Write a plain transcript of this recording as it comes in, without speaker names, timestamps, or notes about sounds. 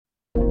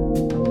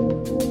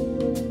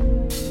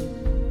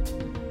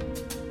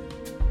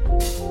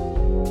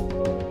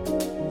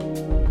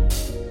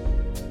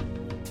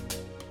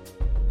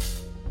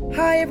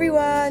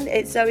everyone,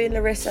 it's Zoe and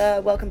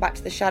Larissa. Welcome back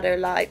to the Shadow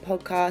Light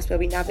podcast, where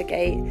we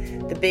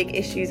navigate the big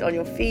issues on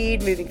your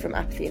feed, moving from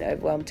apathy and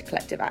overwhelm to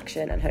collective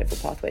action and hopeful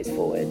pathways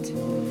forward.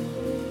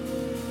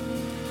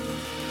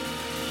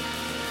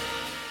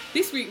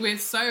 This week, we're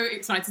so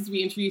excited to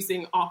be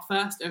introducing our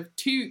first of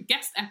two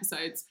guest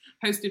episodes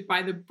hosted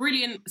by the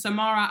brilliant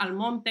Samara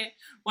Almonte,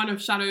 one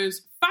of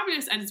Shadow's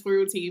fabulous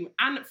editorial team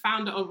and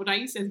founder of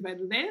Raíces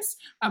Verdes,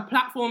 a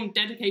platform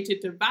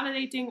dedicated to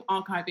validating,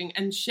 archiving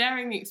and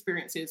sharing the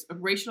experiences of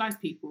racialized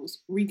peoples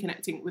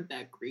reconnecting with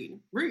their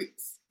green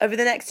roots. Over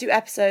the next two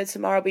episodes,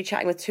 Samara will be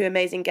chatting with two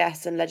amazing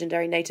guests and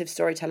legendary native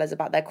storytellers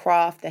about their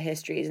craft, their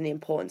histories and the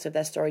importance of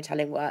their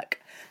storytelling work.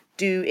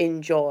 Do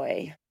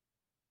enjoy.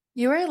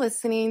 You are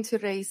listening to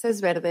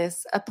Raíces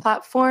Verdes, a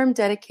platform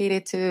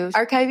dedicated to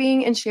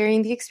archiving and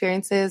sharing the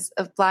experiences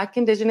of Black,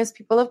 Indigenous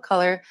people of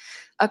color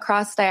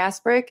across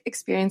diasporic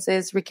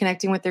experiences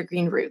reconnecting with their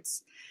green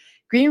roots.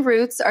 Green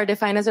roots are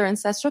defined as our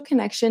ancestral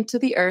connection to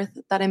the earth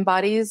that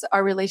embodies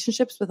our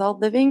relationships with all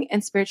living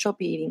and spiritual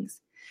beings.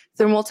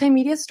 Through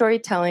multimedia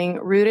storytelling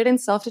rooted in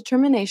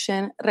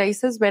self-determination,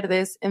 Raíces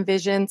Verdes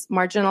envisions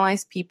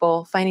marginalized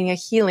people finding a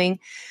healing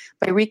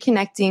by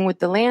reconnecting with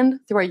the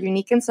land through our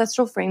unique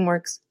ancestral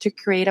frameworks to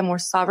create a more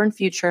sovereign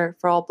future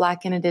for all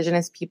Black and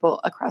Indigenous people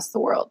across the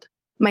world.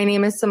 My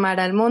name is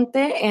Samara Almonte,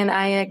 and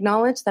I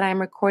acknowledge that I'm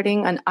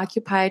recording on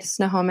occupied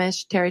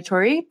Snohomish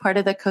territory, part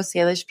of the Coast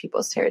Salish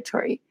Peoples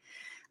Territory.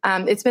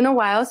 It's been a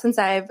while since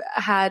I've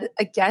had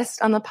a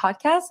guest on the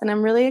podcast, and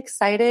I'm really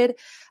excited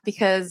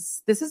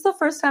because this is the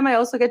first time I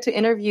also get to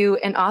interview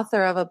an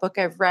author of a book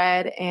I've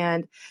read,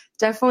 and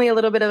definitely a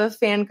little bit of a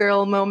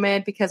fangirl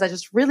moment because I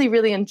just really,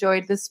 really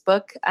enjoyed this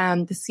book,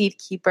 The Seed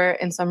Keeper.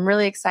 And so I'm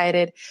really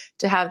excited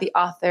to have the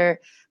author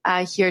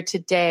here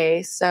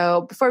today.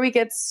 So before we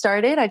get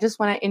started, I just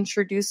want to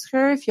introduce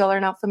her. If y'all are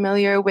not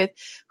familiar with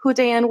who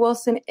Diane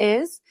Wilson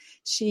is,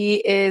 she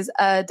is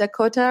a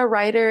Dakota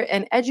writer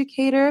and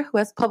educator who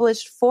has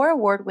published 4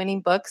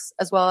 award-winning books,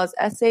 as well as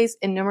essays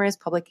in numerous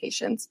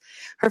publications.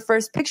 Her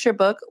first picture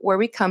book, Where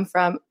We Come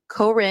From,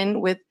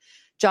 co-written with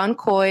John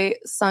Coy,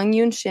 Sung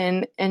Yoon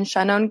Shin, and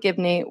Shannon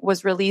Gibney,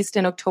 was released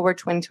in October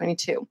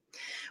 2022.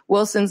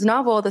 Wilson's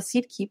novel, The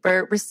Seed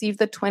Keeper, received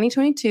the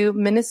 2022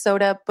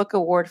 Minnesota Book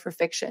Award for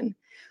Fiction.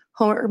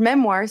 Her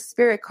memoir,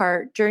 Spirit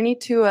Cart, Journey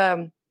to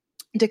a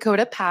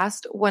Dakota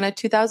Past, won a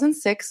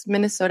 2006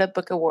 Minnesota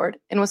Book Award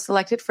and was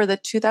selected for the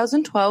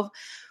 2012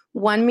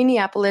 One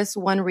Minneapolis,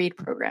 One Read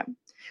program.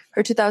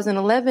 Her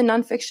 2011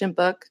 nonfiction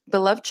book,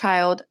 Beloved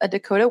Child, A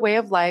Dakota Way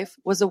of Life,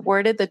 was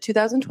awarded the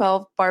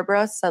 2012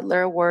 Barbara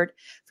Sudler Award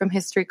from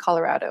History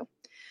Colorado.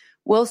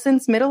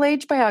 Wilson's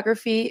middle-aged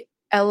biography,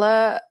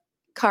 Ella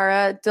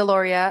Cara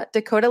Deloria,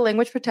 Dakota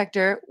Language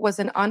Protector, was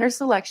an honor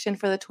selection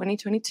for the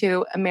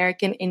 2022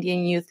 American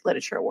Indian Youth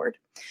Literature Award.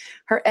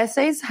 Her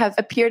essays have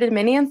appeared in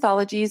many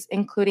anthologies,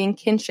 including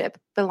Kinship,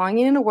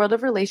 Belonging in a World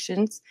of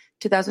Relations,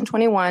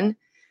 2021,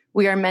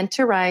 We Are Meant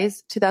to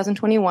Rise,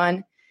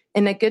 2021,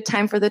 and A Good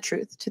Time for the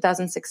Truth,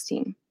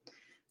 2016.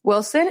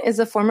 Wilson is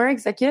a former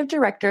executive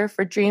director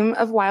for Dream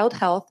of Wild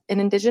Health, an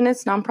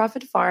Indigenous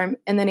nonprofit farm,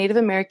 and the Native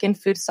American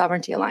Food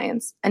Sovereignty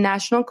Alliance, a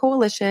national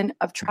coalition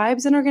of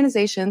tribes and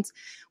organizations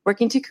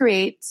working to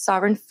create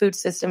sovereign food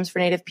systems for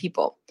Native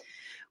people.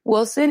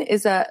 Wilson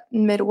is a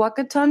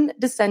Midwakaton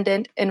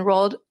descendant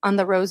enrolled on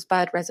the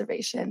Rosebud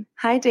Reservation.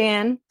 Hi,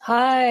 Dan.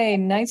 Hi,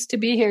 nice to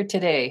be here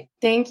today.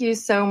 Thank you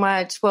so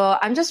much. Well,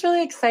 I'm just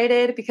really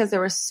excited because there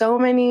were so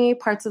many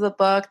parts of the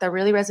book that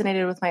really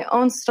resonated with my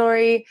own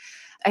story.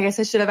 I guess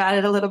I should have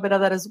added a little bit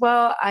of that as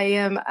well. I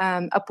am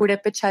a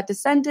Purepecha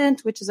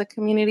descendant, which is a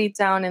community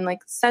down in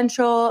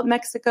central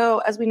Mexico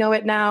as we know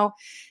it now.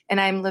 And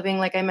I'm living,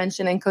 like I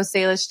mentioned, in Coast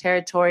Salish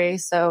territory.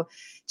 So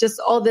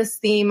just all this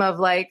theme of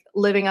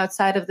living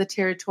outside of the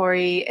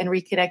territory and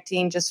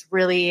reconnecting just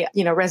really,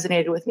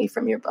 resonated with me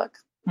from your book.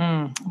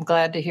 I'm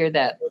glad to hear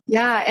that.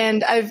 Yeah.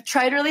 And I've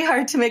tried really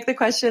hard to make the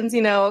questions,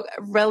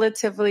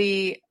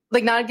 relatively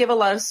not give a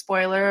lot of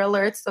spoiler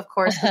alerts, of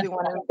course, because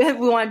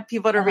we want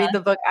people to read the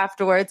book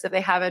afterwards if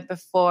they haven't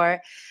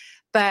before.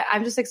 But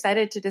I'm just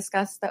excited to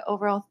discuss the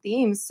overall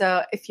theme.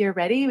 So if you're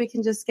ready, we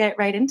can just get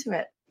right into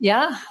it.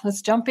 Yeah,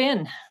 let's jump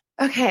in.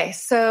 Okay,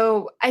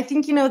 so I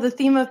think, the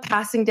theme of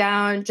passing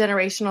down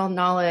generational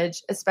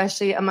knowledge,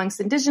 especially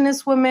amongst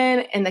Indigenous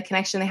women and the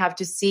connection they have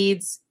to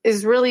seeds,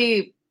 is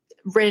really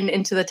written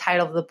into the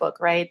title of the book,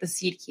 right? The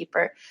Seed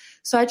Keeper.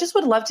 So I just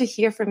would love to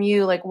hear from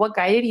you, what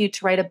guided you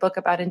to write a book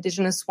about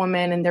Indigenous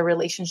women and their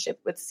relationship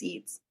with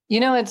seeds?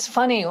 It's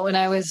funny, when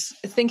I was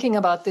thinking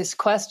about this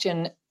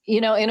question,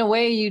 in a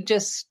way you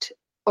just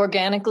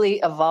organically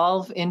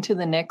evolve into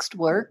the next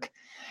work.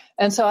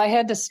 And so I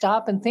had to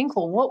stop and think,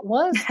 well, what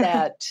was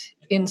that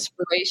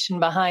inspiration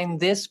behind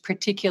this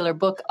particular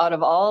book out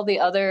of all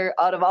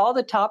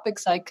the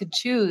topics I could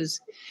choose?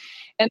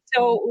 And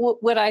so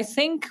what I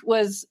think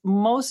was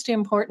most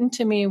important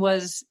to me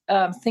was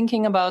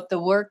thinking about the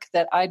work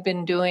that I'd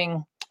been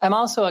doing. I'm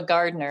also a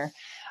gardener.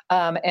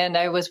 And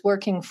I was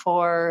working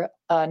for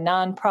a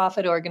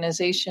nonprofit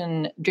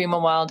organization, Dream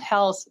of Wild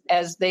Health,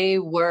 as they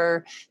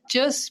were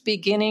just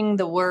beginning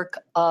the work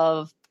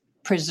of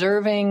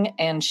preserving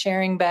and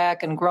sharing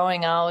back and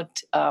growing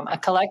out a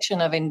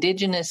collection of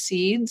indigenous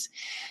seeds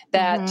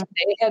that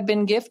they had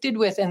been gifted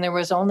with, and there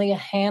was only a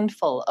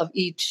handful of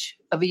each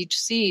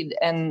seed.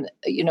 And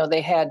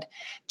they had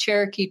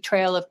Cherokee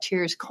Trail of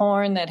Tears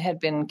corn that had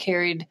been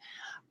carried.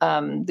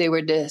 They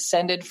were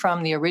descended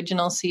from the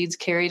original seeds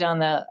carried on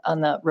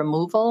the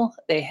removal.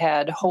 They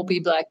had Hopi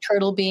black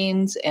turtle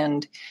beans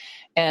and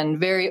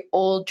very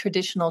old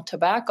traditional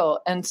tobacco.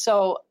 And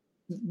so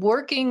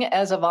working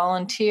as a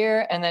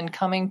volunteer and then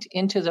coming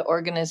into the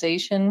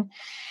organization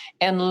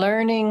and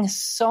learning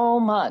so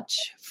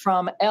much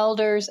from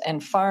elders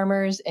and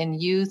farmers and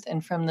youth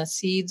and from the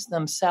seeds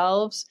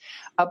themselves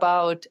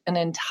about an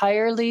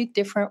entirely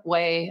different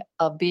way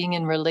of being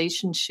in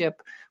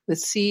relationship with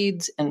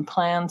seeds and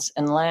plants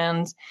and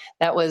lands.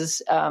 That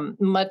was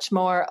much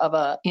more of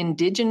an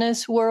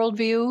indigenous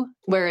worldview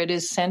where it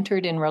is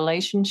centered in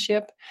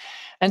relationship.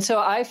 And so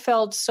I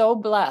felt so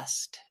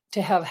blessed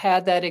to have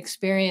had that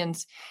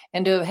experience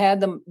and to have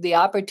had the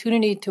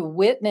opportunity to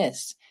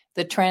witness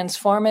the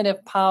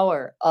transformative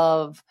power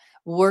of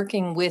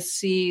working with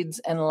seeds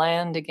and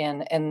land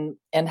again,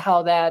 and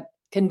how that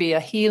can be a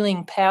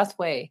healing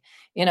pathway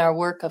in our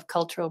work of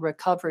cultural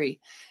recovery.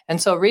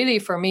 And so really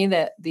for me,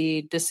 that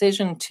the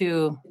decision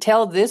to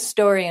tell this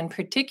story in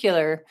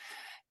particular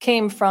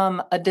came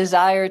from a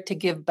desire to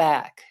give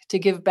back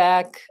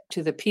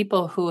to the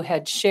people who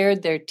had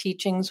shared their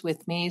teachings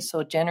with me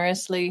so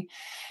generously,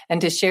 and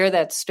to share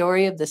that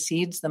story of the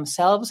seeds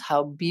themselves,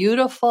 how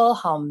beautiful,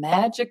 how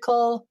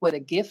magical, what a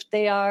gift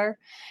they are.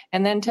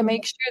 And then to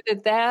make sure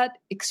that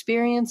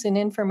experience and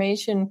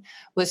information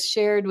was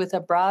shared with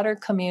a broader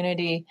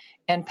community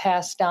and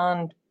passed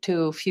on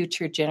to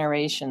future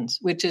generations,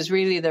 which is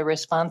really the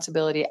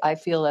responsibility I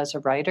feel as a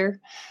writer.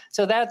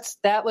 So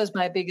that was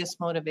my biggest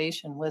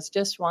motivation, was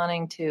just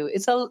wanting to,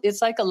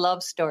 it's like a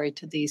love story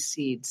to these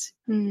seeds.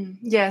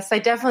 Yes, I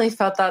definitely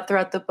felt that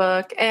throughout the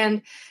book.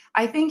 And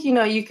I think,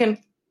 you can,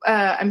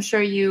 I'm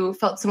sure you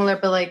felt similar,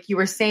 but like you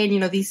were saying,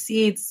 these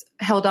seeds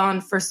held on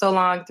for so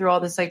long through all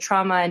this like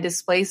trauma and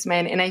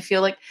displacement. And I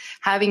feel like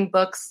having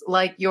books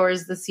like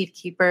yours, The Seed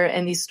Keeper,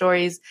 and these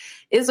stories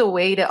is a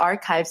way to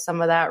archive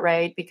some of that,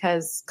 right?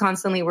 Because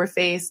constantly we're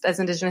faced as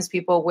Indigenous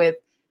people with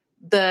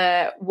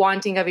the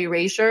wanting of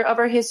erasure of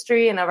our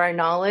history and of our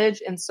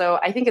knowledge. And so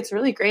I think it's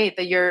really great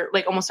that you're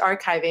like almost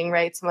archiving,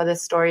 right, some of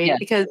this story. Yeah.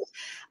 Because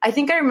I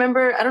think I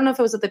remember, I don't know if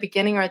it was at the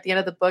beginning or at the end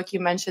of the book, you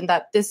mentioned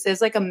that this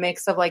is like a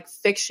mix of like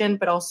fiction,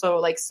 but also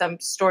like some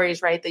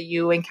stories, right, that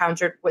you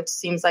encountered, which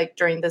seems like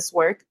during this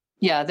work.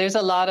 Yeah, there's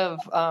a lot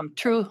of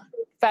true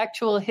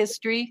factual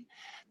history.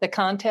 The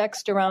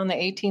context around the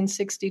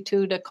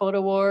 1862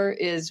 Dakota War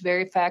is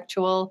very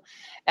factual,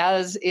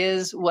 as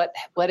is what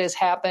has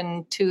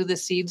happened to the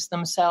seeds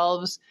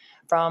themselves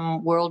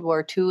from World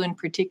War II in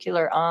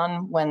particular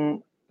on,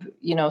 when,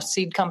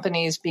 seed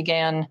companies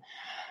began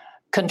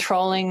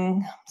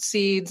controlling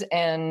seeds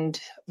and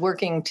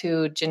working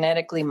to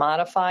genetically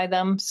modify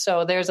them.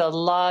 So there's a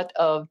lot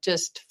of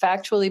just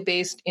factually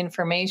based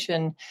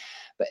information.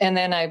 And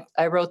then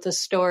I wrote the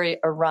story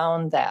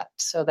around that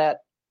so that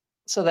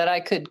I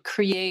could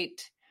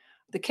create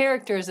the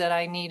characters that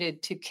I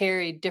needed to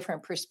carry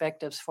different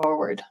perspectives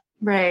forward.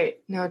 Right.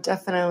 No,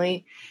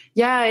 definitely.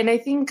 Yeah. And I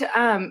think,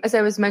 as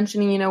I was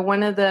mentioning,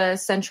 one of the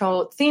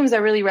central themes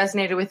that really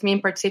resonated with me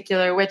in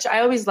particular, which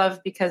I always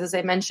love because, as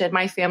I mentioned,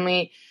 my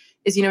family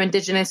is,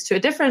 Indigenous to a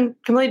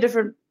completely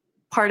different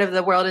part of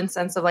the world, in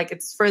sense of like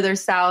it's further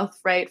south,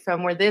 right,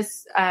 from where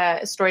this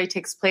story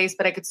takes place,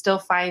 but I could still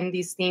find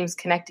these themes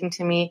connecting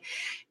to me.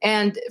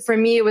 And for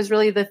me, it was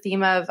really the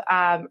theme of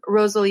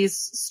Rosalie's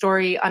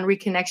story on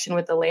reconnection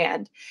with the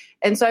land.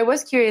 And so I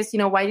was curious,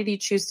 why did you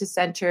choose to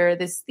center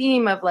this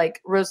theme of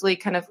like Rosalie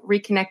kind of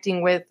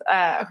reconnecting with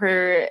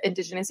her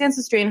Indigenous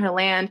ancestry and her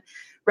land,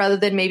 rather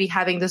than maybe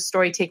having the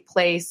story take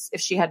place if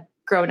she had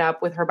grown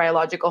up with her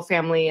biological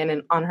family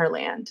and on her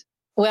land?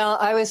 Well,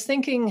 I was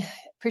thinking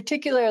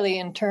particularly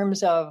in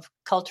terms of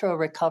cultural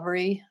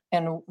recovery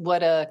and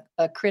what a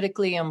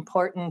critically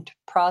important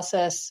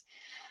process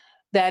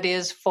that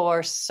is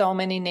for so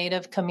many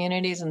Native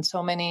communities and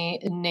so many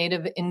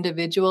Native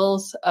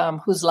individuals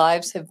whose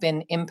lives have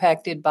been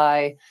impacted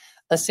by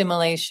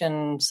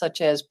assimilation,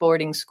 such as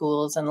boarding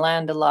schools and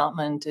land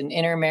allotment and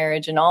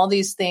intermarriage and all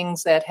these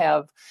things that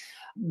have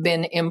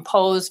been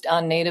imposed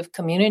on Native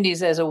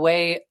communities as a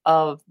way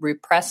of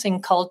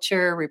repressing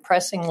culture,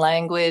 repressing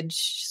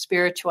language,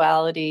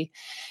 spirituality.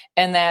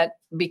 And that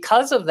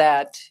because of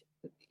that,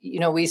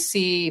 we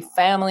see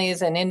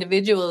families and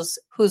individuals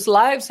whose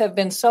lives have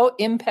been so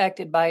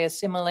impacted by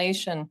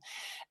assimilation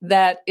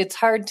that it's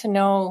hard to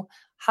know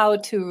how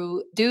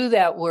to do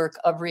that work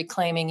of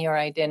reclaiming your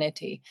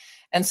identity.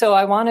 And so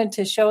I wanted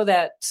to show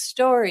that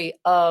story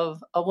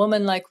of a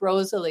woman like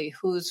Rosalie,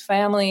 whose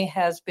family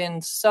has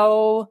been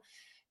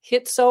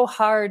hit so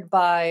hard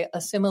by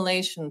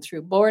assimilation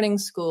through boarding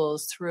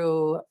schools,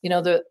 through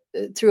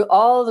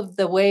all of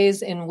the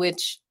ways in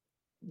which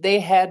they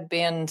had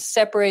been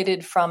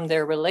separated from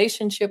their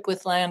relationship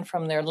with land,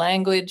 from their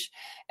language.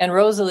 And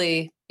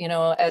Rosalie,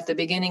 at the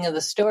beginning of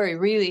the story,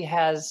 really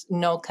has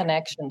no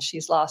connection.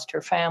 She's lost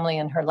her family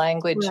and her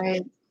language.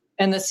 Right.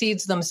 And the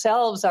seeds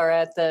themselves are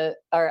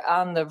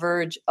on the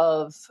verge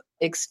of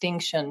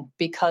extinction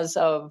because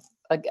of,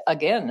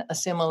 again,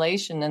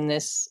 assimilation in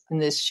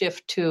this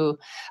shift to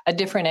a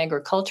different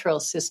agricultural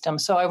system.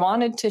 So I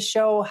wanted to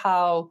show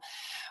how,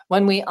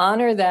 when we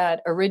honor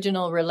that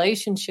original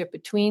relationship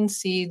between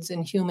seeds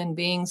and human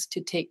beings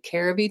to take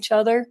care of each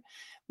other,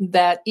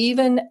 that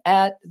even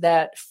at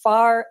that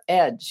far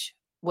edge,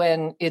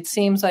 when it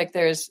seems like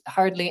there's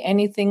hardly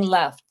anything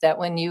left, that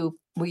when you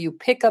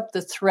pick up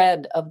the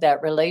thread of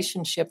that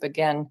relationship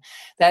again,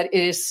 that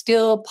it is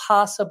still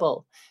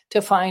possible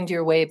to find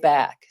your way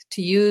back,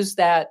 to use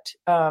that,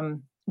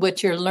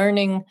 what you're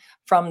learning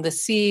from the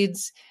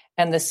seeds,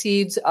 and the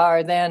seeds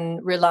are then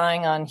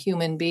relying on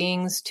human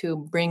beings to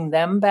bring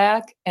them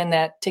back, and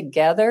that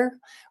together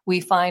we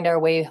find our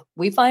way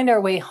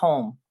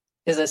home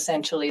is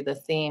essentially the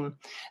theme,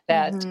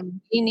 that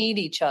we need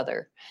each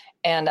other.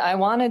 And I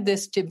wanted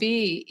this to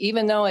be,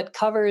 even though it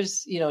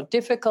covers,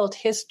 difficult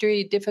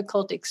history,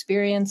 difficult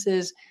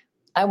experiences,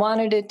 I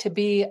wanted it to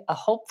be a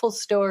hopeful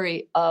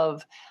story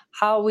of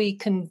how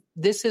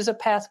this is a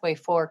pathway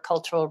for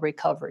cultural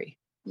recovery.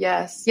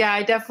 Yes. Yeah,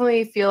 I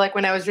definitely feel like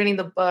when I was reading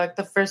the book,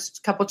 the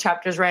first couple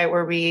chapters, right,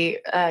 where we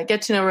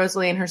get to know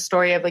Rosalie and her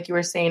story of, like you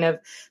were saying, of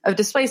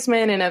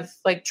displacement and of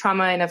like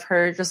trauma and of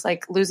her just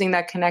like losing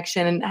that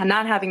connection and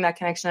not having that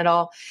connection at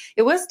all.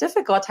 It was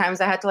difficult at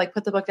times. I had to like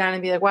put the book down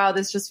and be like, wow,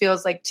 this just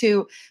feels like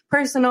too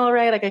personal,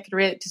 right? Like I could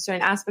relate to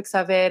certain aspects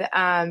of it.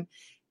 And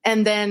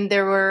then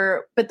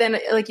but then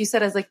like you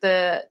said, as like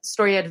the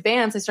story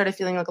advanced, I started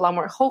feeling like a lot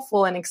more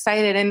hopeful and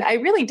excited. And I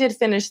really did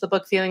finish the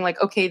book feeling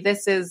like, okay,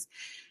 this is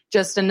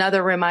just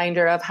another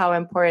reminder of how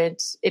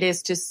important it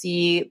is to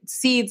see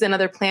seeds and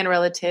other plant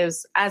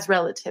relatives as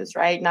relatives,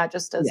 right? Not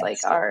just as like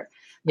our,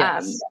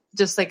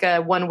 just like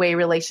a one-way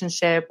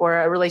relationship or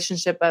a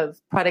relationship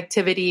of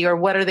productivity or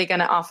what are they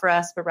going to offer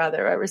us, but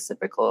rather a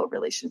reciprocal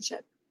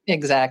relationship.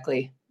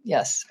 Exactly.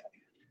 Yes.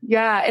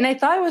 Yeah. And I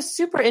thought it was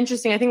super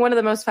interesting. I think one of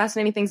the most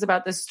fascinating things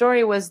about this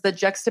story was the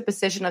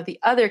juxtaposition of the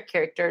other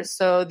characters.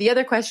 So the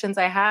other questions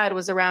I had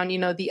was around,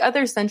 the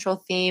other central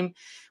theme,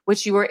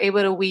 which you were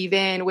able to weave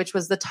in, which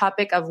was the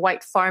topic of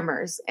white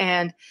farmers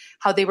and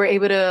how they were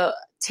able to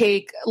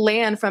take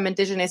land from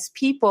Indigenous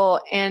people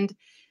and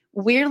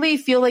weirdly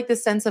feel like the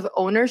sense of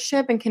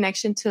ownership and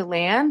connection to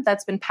land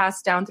that's been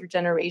passed down through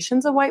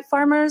generations of white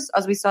farmers,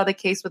 as we saw the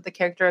case with the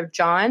character of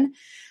John.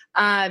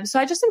 So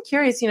I just am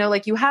curious,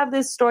 like you have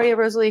this story of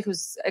Rosalie,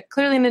 who's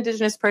clearly an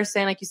Indigenous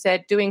person, like you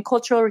said, doing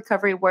cultural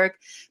recovery work.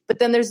 But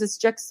then there's this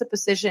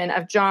juxtaposition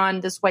of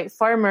John, this white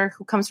farmer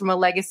who comes from a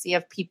legacy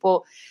of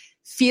people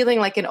feeling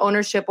like an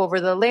ownership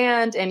over the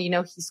land. And,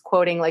 he's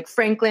quoting like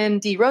Franklin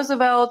D.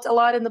 Roosevelt a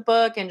lot in the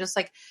book and just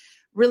like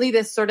really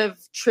this sort of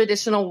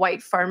traditional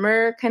white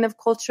farmer kind of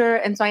culture.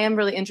 And so I am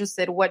really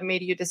interested, what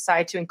made you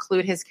decide to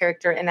include his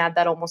character and add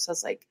that almost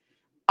as like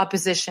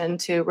opposition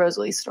to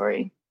Rosalie's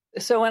story?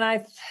 So when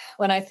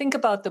I think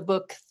about the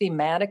book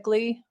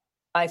thematically,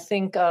 I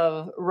think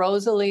of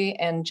Rosalie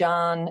and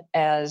John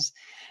as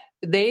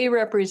they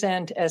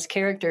represent as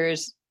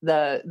characters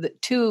the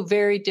two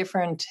very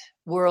different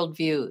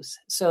worldviews,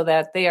 so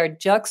that they are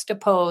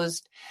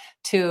juxtaposed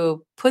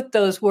to put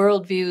those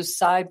worldviews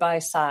side by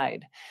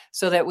side,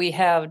 so that we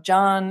have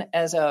John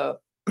as a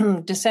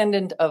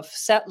descendant of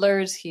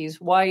settlers. He's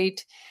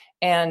white,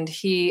 and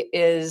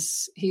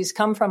he's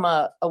come from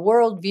a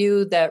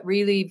worldview that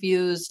really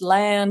views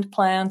land,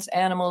 plants,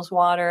 animals,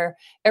 water,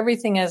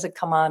 everything as a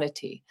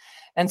commodity.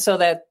 And so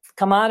that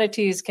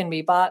commodities can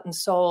be bought and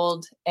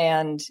sold,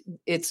 and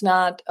it's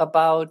not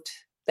about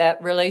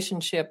that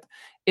relationship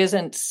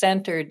isn't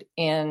centered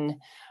in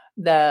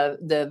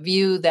the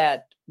view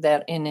that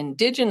an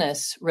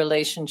Indigenous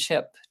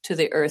relationship to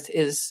the earth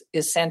is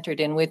centered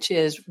in, which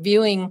is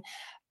viewing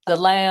the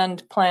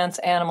land, plants,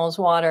 animals,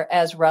 water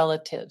as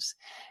relatives.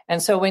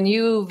 And so when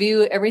you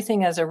view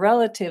everything as a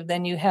relative,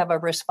 then you have a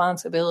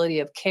responsibility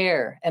of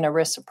care and a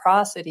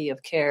reciprocity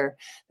of care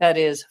that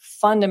is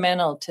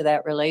fundamental to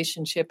that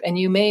relationship. And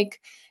you make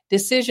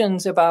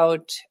decisions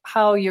about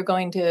how you're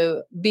going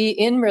to be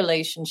in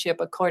relationship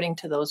according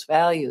to those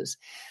values.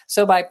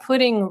 So by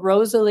putting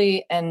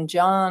Rosalie and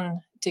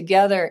John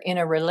together in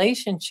a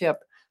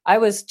relationship, I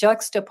was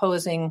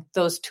juxtaposing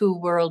those two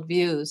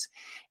worldviews.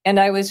 And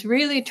I was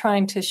really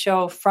trying to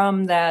show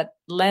from that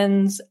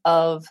lens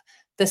of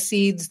the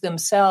seeds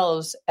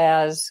themselves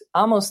as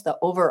almost the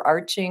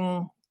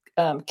overarching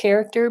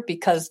character,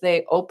 because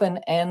they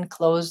open and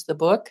close the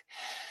book.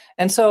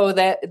 And so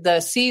that the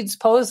seeds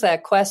pose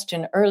that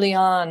question early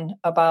on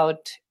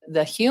about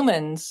the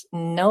humans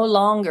no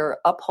longer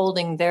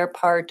upholding their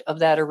part of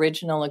that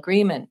original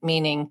agreement,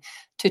 meaning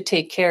to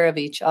take care of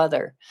each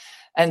other.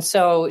 And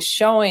so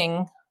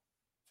showing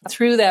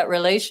through that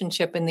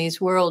relationship in these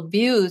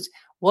worldviews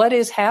what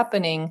is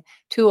happening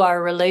to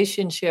our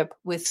relationship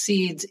with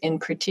seeds in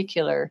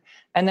particular?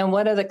 And then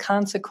what are the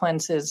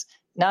consequences,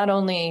 not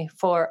only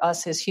for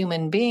us as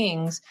human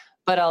beings,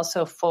 but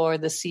also for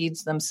the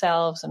seeds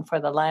themselves and for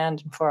the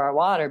land and for our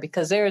water,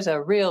 because there's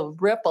a real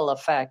ripple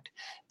effect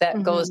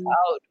that goes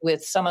out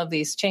with some of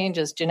these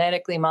changes.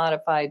 Genetically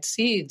modified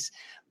seeds,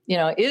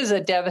 is a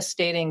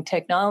devastating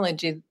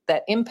technology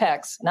that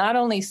impacts not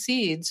only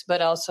seeds, but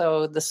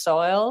also the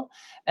soil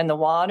and the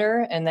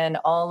water, and then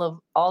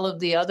all of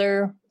the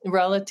other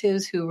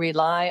relatives who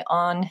rely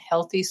on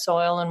healthy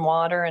soil and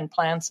water and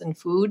plants and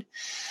food.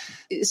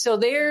 So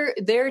their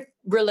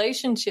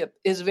relationship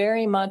is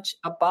very much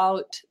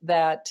about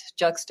that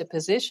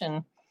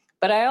juxtaposition.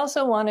 But I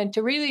also wanted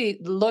to really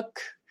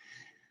look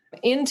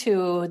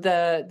into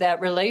that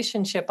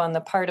relationship on the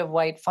part of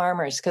white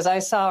farmers, because I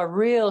saw a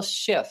real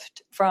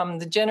shift from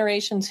the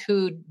generations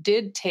who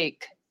did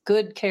take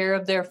good care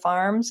of their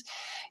farms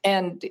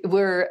and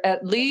were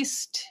at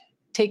least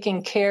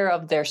taking care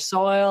of their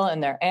soil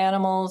and their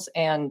animals.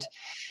 And,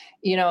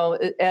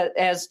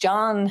 as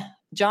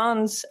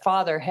John's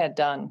father had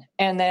done.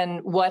 And then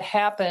what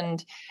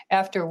happened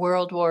after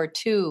World War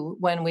II,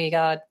 when we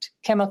got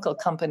chemical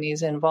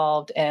companies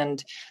involved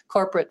and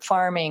corporate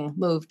farming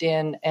moved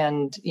in,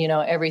 and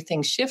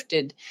everything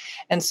shifted.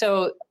 And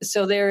so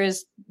there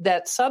is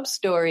that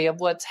sub-story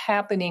of what's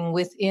happening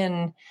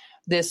within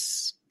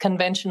this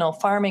conventional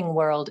farming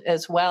world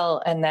as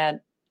well, and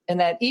that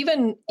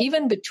even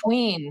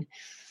between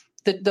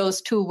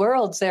those two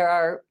worlds,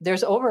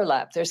 there's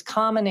overlap, there's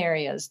common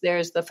areas.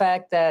 There's the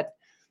fact that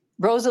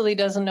Rosalie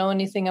doesn't know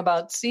anything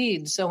about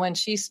seeds. So when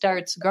she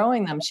starts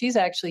growing them, she's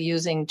actually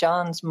using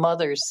John's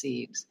mother's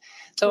seeds.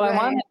 So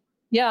right.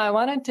 I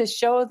wanted to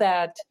show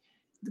that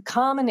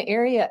common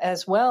area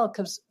as well,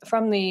 because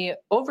from the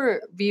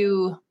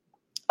overview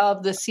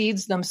of the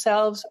seeds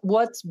themselves,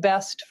 what's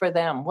best for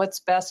them,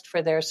 what's best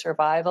for their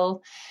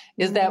survival,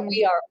 is that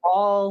we are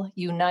all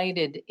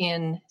united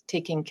in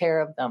taking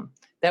care of them,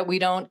 that we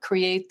don't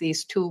create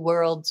these two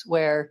worlds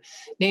where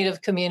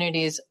Native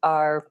communities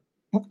are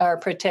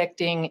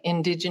protecting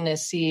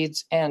indigenous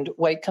seeds and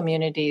white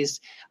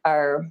communities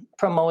are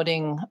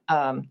promoting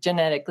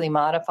genetically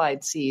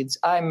modified seeds.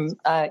 I'm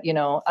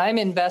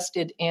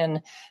invested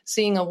in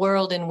seeing a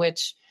world in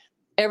which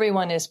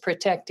everyone is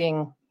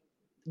protecting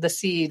the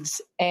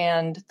seeds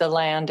and the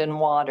land and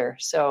water.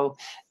 So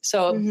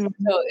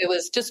it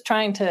was just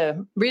trying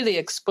to really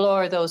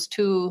explore those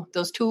two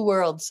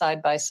worlds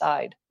side by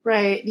side.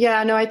 Right.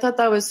 Yeah, no, I thought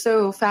that was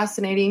so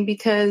fascinating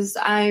because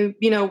I,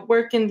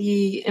 work in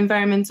the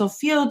environmental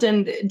field,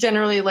 and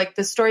generally like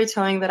the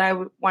storytelling that I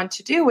would want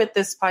to do with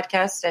this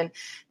podcast and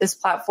this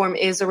platform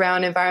is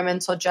around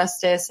environmental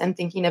justice and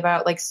thinking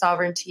about like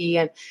sovereignty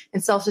and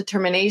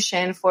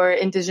self-determination for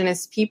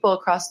Indigenous people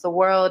across the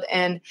world.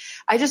 And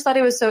I just thought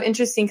it was so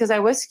interesting because I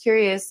was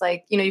curious,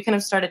 like, you kind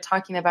of started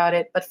talking about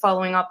it, but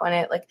following up on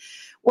it, like,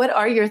 what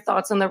are your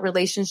thoughts on the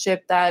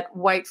relationship that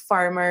white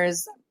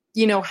farmers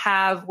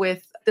have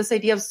with this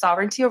idea of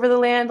sovereignty over the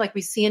land? Like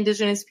we see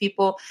Indigenous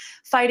people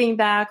fighting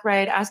back,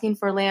 right? Asking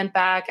for land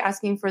back,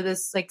 asking for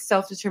this like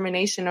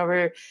self-determination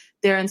over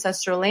their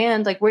ancestral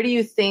land. Like, where do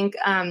you think,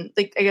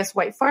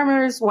 white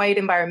farmers, white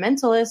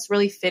environmentalists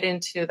really fit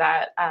into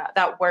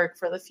that work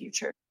for the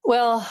future?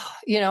 Well,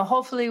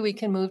 hopefully we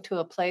can move to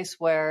a place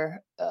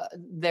where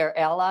they're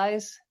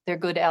allies, they're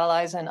good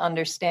allies, and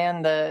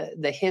understand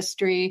the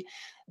history,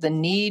 the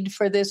need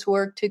for this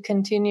work to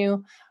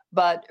continue.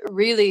 But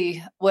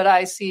really, what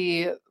I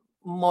see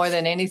more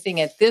than anything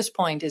at this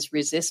point is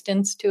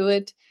resistance to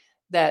it,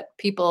 that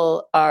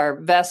people are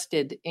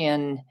vested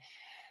in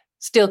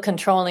still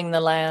controlling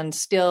the land,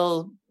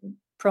 still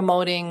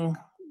promoting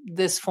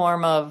this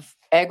form of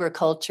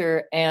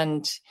agriculture.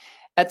 And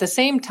at the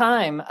same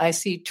time, I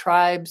see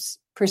tribes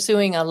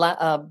pursuing a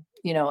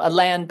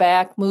land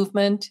back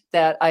movement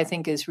that I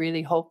think is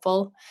really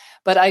hopeful.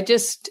 But I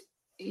just,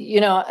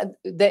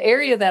 the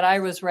area that I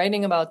was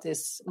writing about,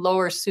 this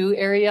Lower Sioux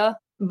area,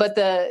 but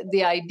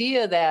the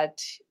idea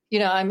that,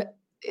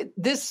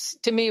 this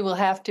to me will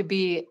have to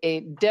be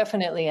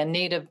definitely a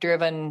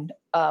Native-driven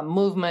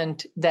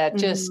movement that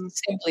just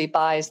simply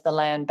buys the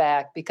land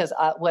back, because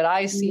what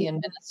I see in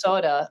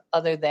Minnesota,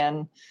 other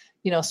than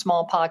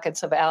small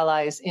pockets of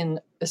allies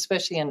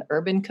especially in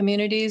urban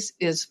communities,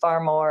 is far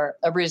more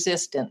a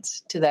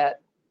resistance to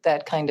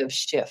that kind of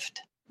shift.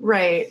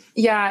 Right.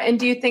 Yeah. And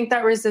do you think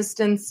that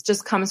resistance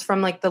just comes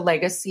from like the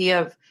legacy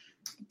of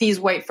these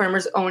white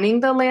farmers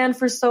owning the land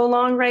for so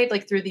long, right?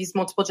 Like through these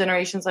multiple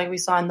generations, like we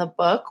saw in the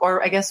book?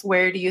 Or I guess,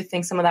 where do you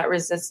think some of that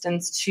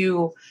resistance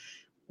to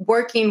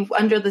working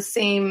under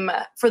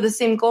for the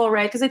same goal,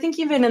 right? Because I think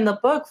even in the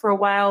book for a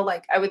while,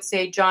 like I would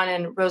say John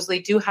and Rosalie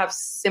do have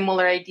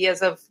similar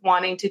ideas of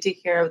wanting to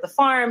take care of the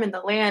farm and the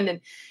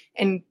land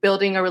and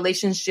building a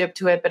relationship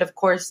to it. But of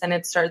course, then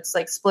it starts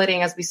like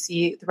splitting as we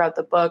see throughout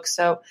the book.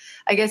 So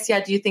I guess,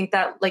 yeah, do you think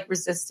that like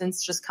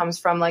resistance just comes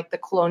from like the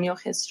colonial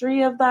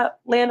history of that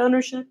land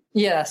ownership?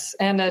 Yes.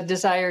 And a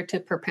desire to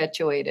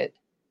perpetuate it,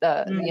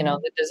 the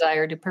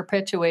desire to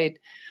perpetuate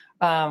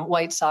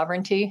white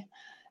sovereignty.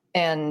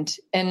 and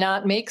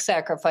not make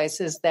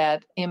sacrifices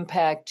that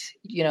impact,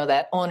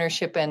 that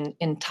ownership and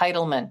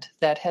entitlement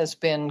that has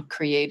been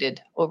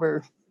created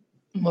over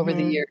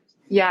the years.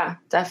 Yeah,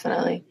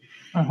 definitely.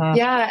 Uh-huh.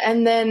 Yeah.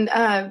 And then,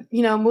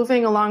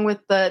 moving along with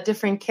the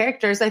different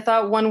characters, I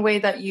thought one way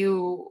that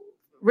you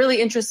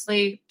really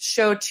interestingly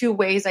show two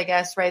ways, I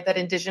guess, right, that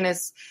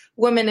Indigenous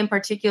women in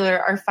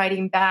particular are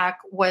fighting back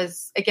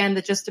was, again,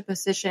 the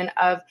juxtaposition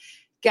of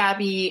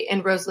Gabby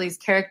and Rosalie's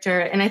character.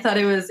 And I thought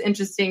it was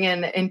interesting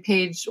in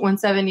page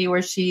 170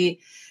 where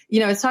she,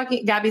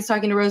 Gabby's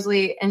talking to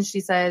Rosalie and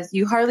she says,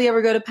 "You hardly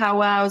ever go to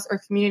powwows or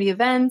community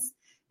events.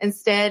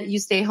 Instead, you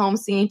stay home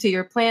singing to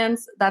your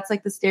plants. That's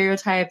like the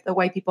stereotype that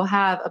white people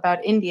have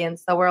about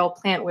Indians, that we're all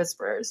plant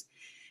whisperers."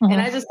 Mm-hmm.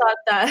 And I just thought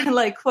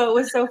that quote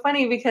was so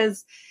funny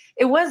because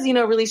it was,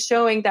 really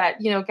showing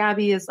that,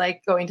 Gabby is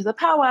going to the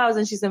powwows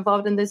and she's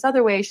involved in this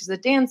other way. She's a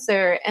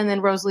dancer. And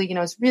then Rosalie,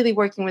 is really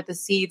working with the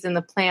seeds and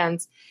the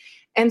plants.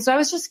 And so I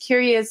was just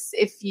curious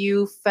if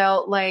you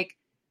felt like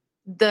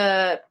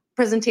the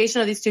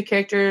presentation of these two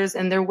characters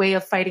and their way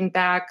of fighting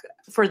back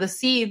for the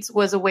seeds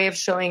was a way of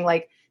showing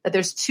that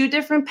there's two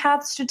different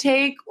paths to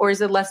take, or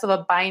is it less of a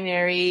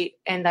binary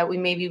and that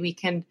we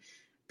can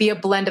be a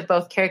blend of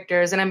both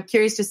characters? And I'm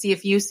curious to see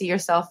if you see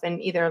yourself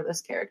in either of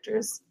those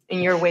characters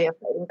in your way of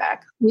fighting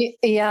back.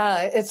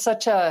 Yeah, it's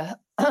such a,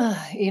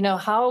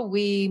 how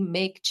we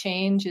make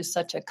change is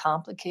such a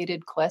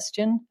complicated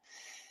question.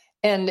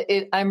 And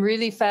I'm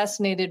really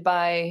fascinated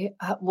by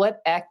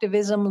what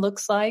activism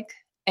looks like.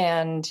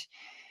 And,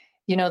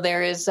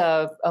 there is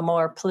a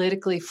more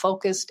politically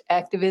focused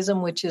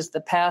activism, which is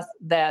the path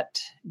that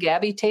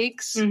Gabby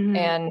takes.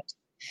 Mm-hmm.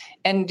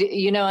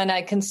 And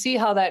I can see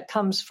how that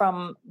comes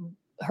from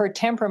her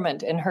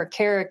temperament and her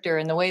character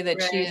and the way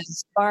that she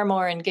is far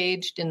more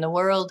engaged in the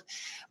world.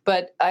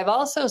 But I've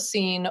also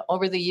seen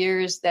over the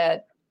years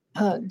that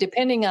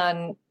depending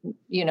on,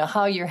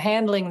 how you're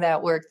handling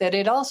that work, that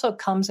it also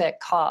comes at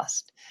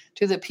cost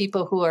to the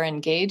people who are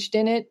engaged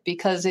in it,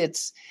 because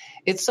it's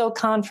so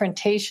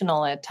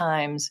confrontational at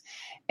times.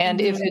 And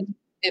mm-hmm.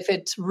 if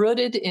it's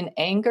rooted in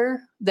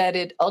anger, that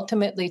it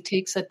ultimately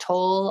takes a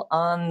toll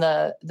on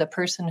the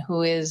person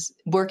who is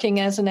working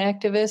as an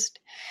activist.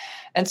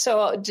 And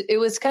so it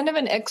was kind of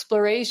an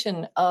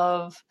exploration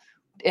of,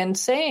 and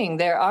saying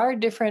there are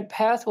different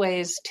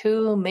pathways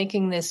to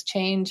making this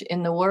change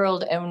in the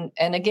world. And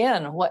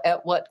again,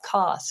 at what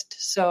cost?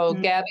 So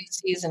mm-hmm. Gabby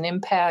sees an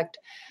impact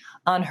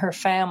on her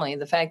family,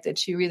 the fact that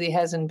she really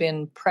hasn't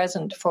been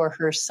present for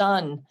her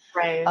son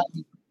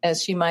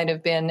as she might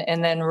have been.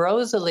 And then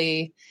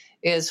Rosalie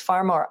is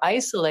far more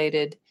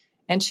isolated.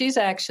 And she's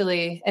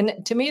actually,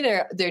 and to me,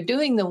 they're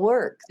doing the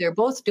work. They're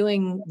both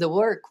doing the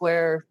work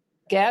where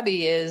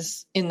Gabby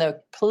is in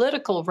the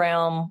political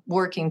realm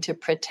working to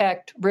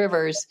protect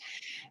rivers,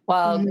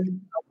 while mm-hmm.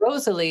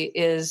 Rosalie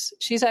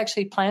she's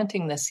actually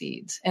planting the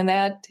seeds. And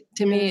that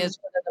to me is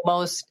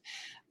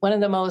one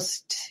of the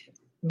most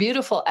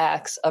beautiful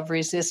acts of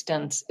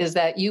resistance, is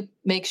that you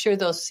make sure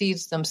those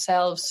seeds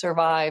themselves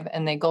survive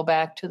and they go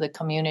back to the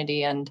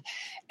community, and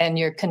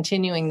you're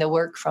continuing the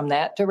work from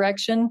that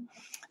direction.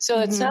 So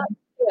mm-hmm. it's not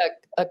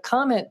a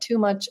comment too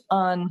much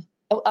on,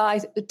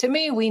 to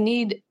me, we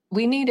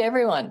need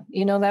everyone.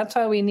 That's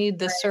why we need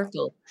this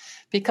circle,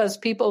 because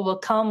people will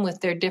come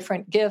with their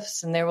different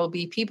gifts, and there will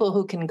be people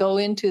who can go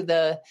into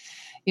the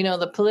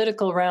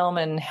political realm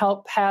and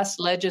help pass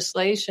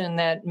legislation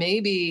that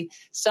maybe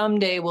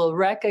someday will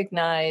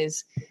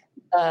recognize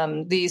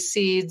these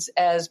seeds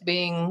as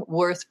being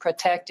worth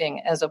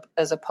protecting,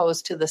 as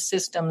opposed to the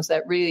systems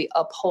that really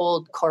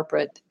uphold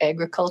corporate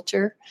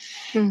agriculture.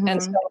 Mm-hmm.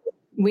 And so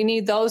we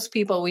need those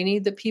people. We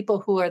need the people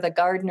who are the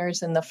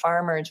gardeners and the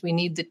farmers. We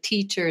need the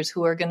teachers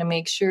who are going to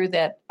make sure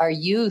that our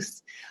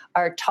youth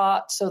are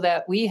taught so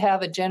that we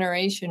have a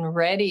generation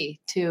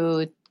ready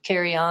to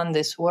carry on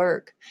this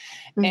work.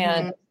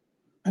 Mm-hmm.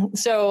 And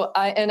so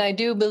I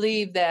do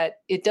believe that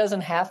it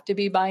doesn't have to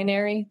be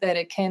binary, that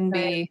it can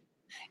be,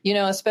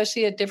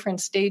 especially at different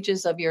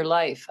stages of your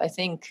life. I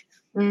think,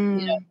 for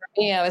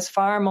me, I was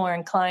far more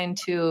inclined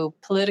to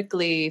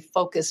politically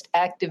focused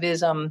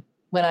activism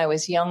when I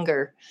was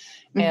younger.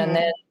 Mm-hmm. And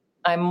then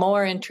I'm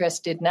more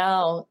interested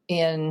now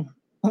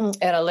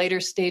at a later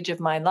stage of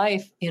my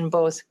life, in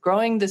both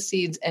growing the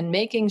seeds and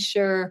making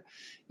sure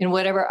in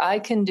whatever I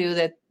can do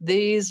that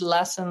these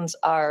lessons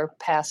are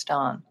passed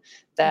on,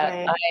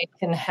 that I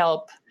can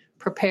help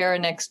prepare a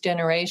next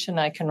generation.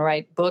 I can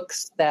write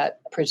books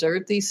that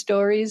preserve these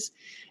stories,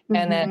 mm-hmm.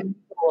 and that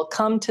will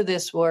come to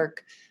this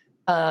work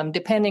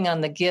depending on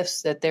the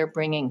gifts that they're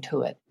bringing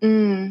to it.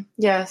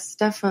 Yes,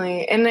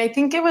 definitely. And I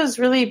think it was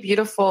really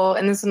beautiful.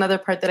 And this is another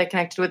part that I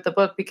connected with the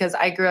book, because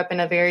I grew up in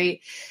a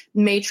very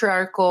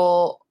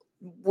matriarchal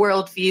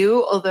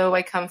worldview, although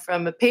I come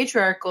from a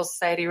patriarchal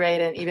society,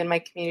 right? And even my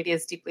community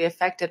is deeply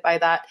affected by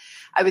that.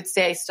 I would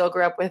say I still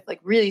grew up with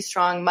really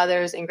strong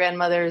mothers and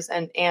grandmothers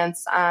and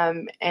aunts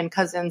and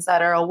cousins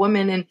that are all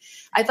women. And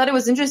I thought it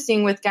was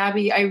interesting with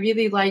Gabby. I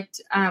really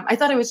liked, I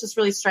thought it was just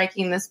really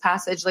striking, this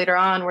passage later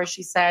on where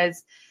she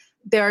says,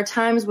 there are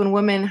times when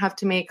women have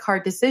to make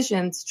hard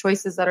decisions,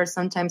 choices that are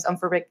sometimes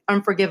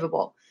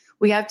unforgivable.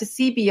 We have to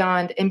see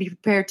beyond and be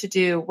prepared to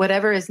do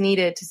whatever is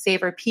needed to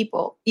save our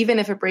people, even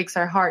if it breaks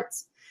our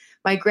hearts.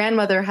 My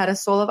grandmother had a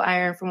soul of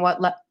iron from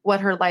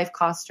what her life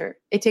cost her.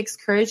 It takes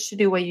courage to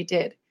do what you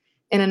did.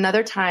 In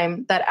another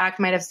time, that act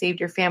might have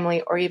saved your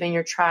family or even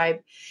your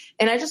tribe.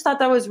 And I just thought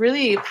that was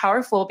really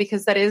powerful,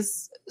 because that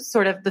is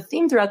sort of the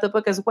theme throughout the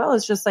book, as well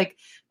as just like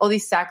all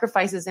these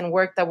sacrifices and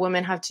work that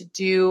women have to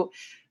do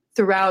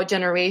throughout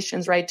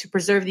generations, right, to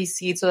preserve these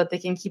seeds so that they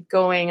can keep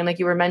going. And like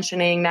you were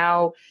mentioning,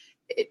 now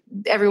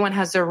everyone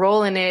has their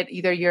role in it.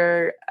 Either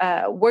you're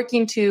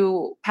working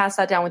to pass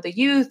that down with the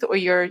youth, or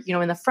you're,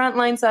 in the front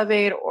lines of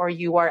it, or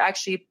you are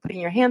actually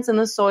putting your hands in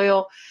the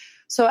soil.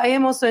 So I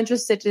am also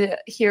interested to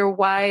hear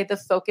why the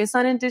focus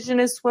on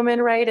Indigenous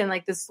women, right? And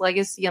like this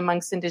legacy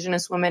amongst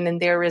Indigenous women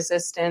and their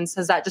resistance.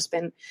 Has that just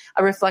been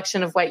a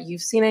reflection of what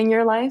you've seen in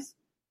your life?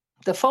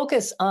 The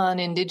focus on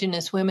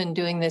Indigenous women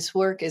doing this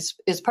work is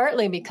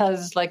partly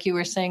because, like you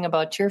were saying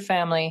about your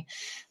family,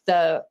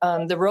 the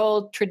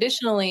role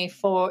traditionally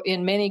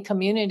in many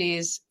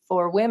communities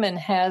for women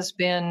has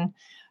been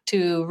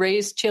to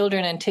raise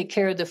children and take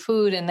care of the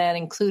food, and that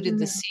included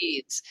the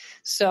seeds.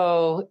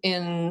 So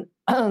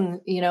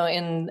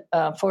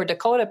for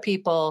Dakota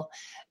people,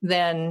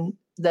 then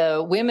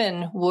the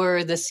women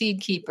were the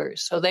seed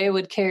keepers. So they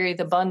would carry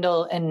the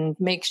bundle and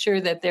make sure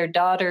that their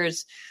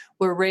daughters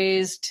were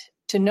raised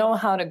to know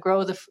how to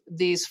grow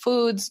these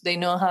foods. They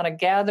know how to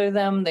gather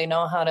them. They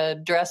know how to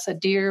dress a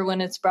deer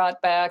when it's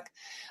brought back.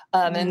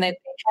 And that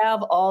they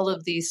have all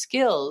of these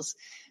skills.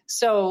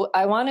 So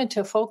I wanted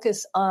to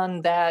focus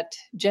on that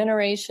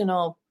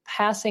generational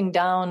passing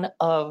down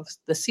of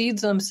the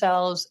seeds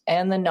themselves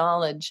and the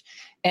knowledge,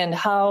 and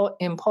how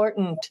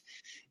important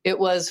it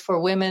was for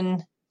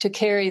women to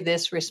carry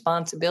this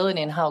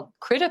responsibility, and how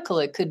critical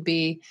it could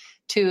be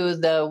to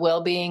the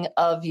well-being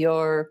of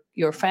your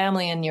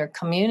family and your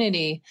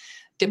community,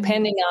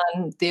 depending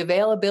on the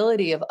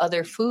availability of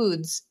other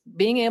foods.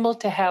 Being able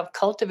to have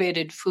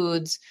cultivated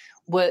foods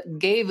what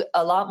gave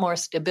a lot more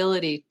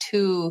stability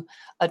to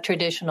a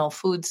traditional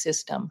food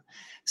system.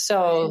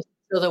 So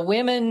the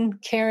women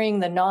carrying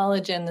the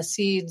knowledge and the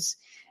seeds,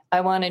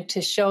 I wanted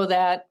to show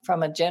that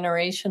from a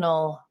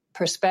generational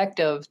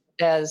perspective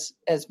as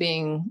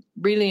being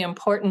really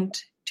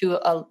important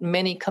to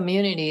many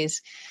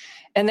communities.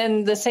 And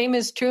then the same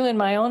is true in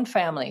my own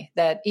family,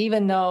 that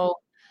even though,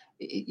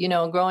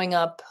 growing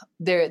up,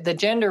 the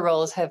gender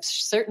roles have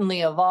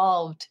certainly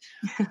evolved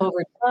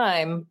over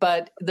time,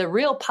 but the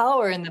real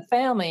power in the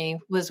family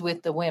was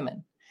with the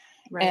women.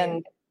 Right.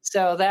 And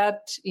so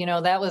that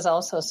was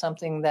also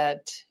something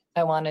that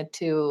I wanted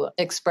to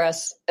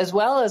express, as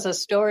well as a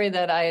story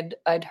that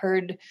I'd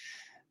heard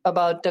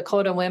about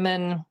Dakota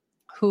women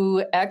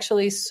who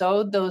actually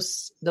sewed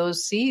those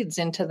seeds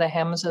into the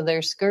hems of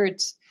their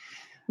skirts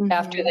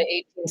after the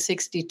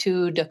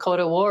 1862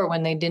 Dakota War,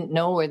 when they didn't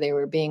know where they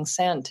were being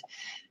sent.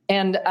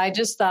 And I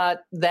just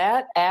thought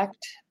that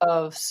act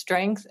of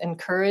strength and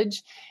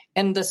courage,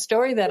 and the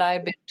story that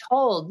I've been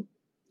told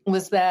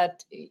was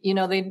that,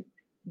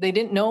 they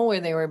didn't know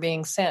where they were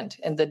being sent.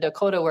 And the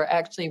Dakota were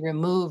actually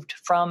removed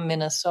from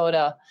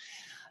Minnesota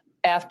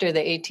after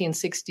the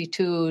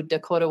 1862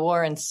 Dakota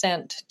War and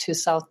sent to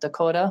South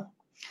Dakota.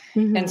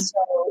 And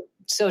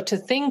so to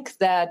think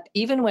that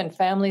even when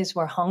families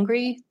were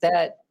hungry,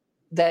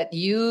 that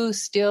you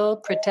still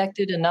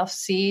protected enough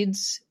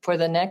seeds for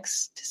the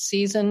next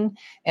season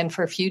and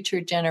for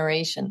future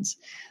generations.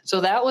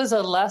 So that was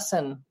a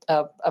lesson,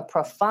 a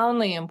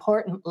profoundly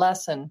important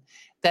lesson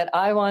that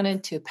I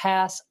wanted to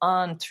pass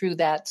on through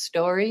that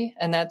story.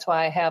 And that's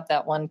why I have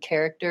that one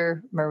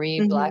character,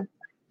 Marie Black,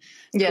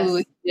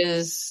 who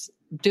is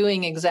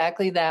doing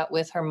exactly that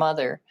with her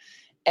mother.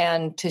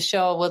 And to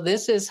show, well,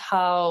 this is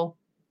how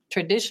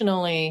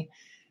traditionally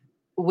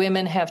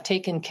women have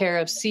taken care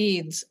of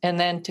seeds, and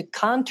then to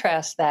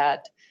contrast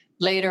that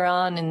later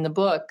on in the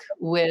book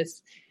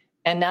with,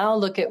 and now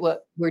look at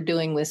what we're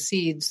doing with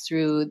seeds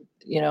through,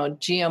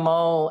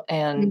 GMO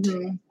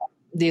and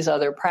these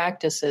other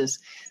practices.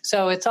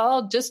 So it's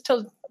all just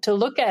to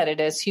look at it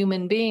as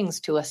human beings,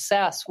 to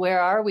assess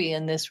where are we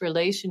in this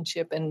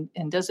relationship, and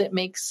does it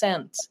make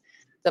sense,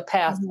 the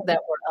path that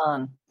we're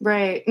on.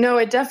 Right. No,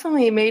 it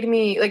definitely made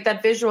me, like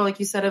that visual,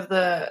 like you said,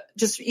 of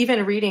just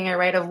even reading it,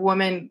 right, of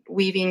women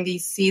weaving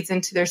these seeds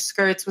into their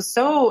skirts was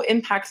so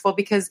impactful,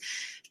 because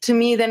to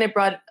me, then it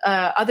brought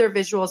other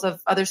visuals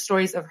of other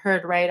stories I've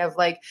heard, right, of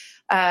like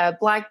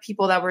Black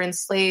people that were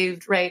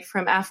enslaved, right,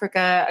 from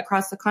Africa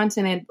across the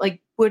continent,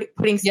 like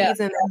putting seeds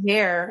in their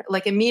hair.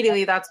 Like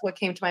immediately that's what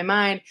came to my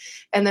mind.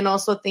 And then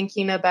also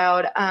thinking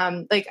about,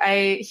 like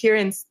I here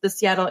in the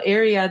Seattle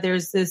area,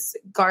 there's this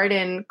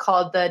garden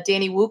called the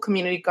Danny Wu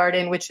Community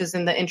Garden, which is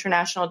in the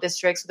International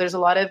District. So there's a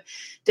lot of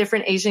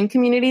different Asian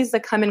communities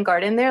that come and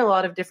garden there, a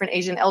lot of different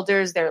Asian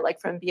elders. They're like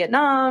from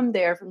Vietnam,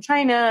 they're from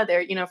China,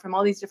 they're, from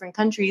all these different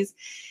countries.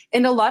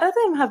 And a lot of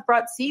them have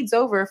brought seeds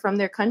over from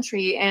their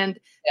country, and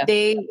they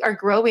they are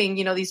growing,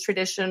 these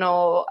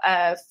traditional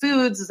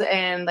foods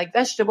and like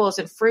vegetables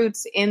and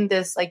fruits in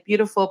this like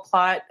beautiful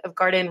plot of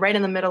garden right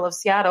in the middle of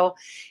Seattle.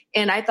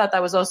 And I thought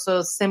that was also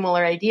a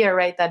similar idea,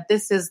 right? That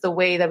this is the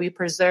way that we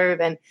preserve.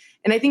 And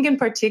I think in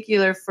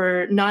particular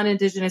for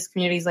non-Indigenous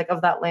communities like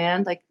of that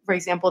land, like for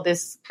example,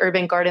 this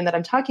urban garden that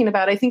I'm talking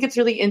about, I think it's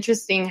really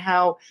interesting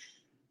how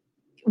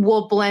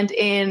we'll blend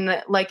in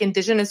like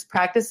Indigenous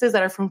practices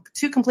that are from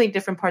two completely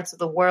different parts of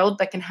the world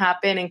that can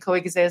happen and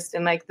coexist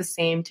in like the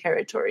same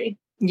territory.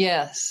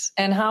 Yes.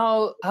 And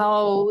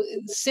how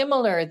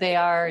similar they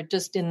are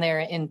just in their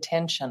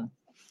intention.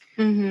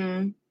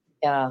 Mm-hmm.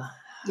 Yeah.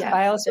 Yeah.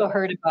 I also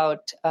heard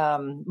about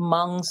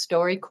Hmong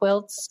story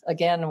quilts.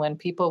 Again, when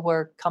people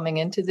were coming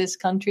into this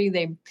country,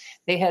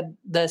 they had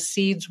the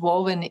seeds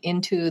woven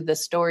into the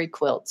story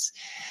quilts.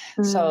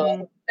 Mm-hmm.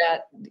 So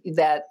that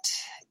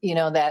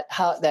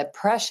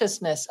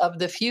preciousness of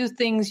the few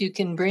things you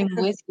can bring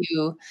with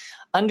you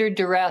under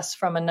duress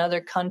from another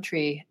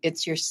country,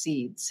 it's your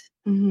seeds.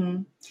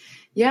 Mm-hmm.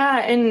 Yeah.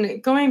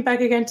 And going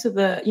back again to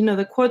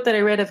the quote that I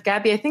read of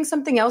Gabby, I think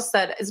something else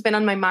that has been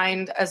on my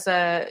mind as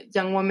a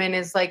young woman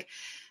is like,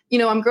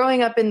 I'm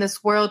growing up in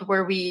this world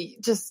where we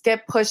just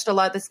get pushed a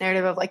lot, this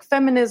narrative of like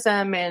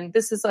feminism, and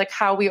this is like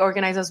how we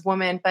organize as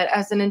women. But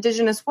as an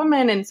Indigenous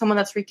woman and someone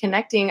that's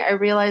reconnecting, I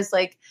realized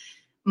like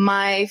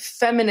my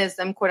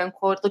feminism, quote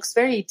unquote, looks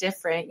very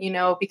different,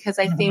 because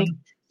I think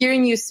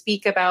hearing you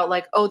speak about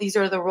like, oh, these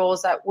are the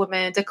roles that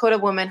Dakota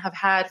women have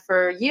had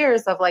for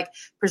years of like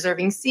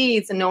preserving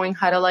seeds and knowing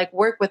how to like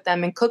work with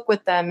them and cook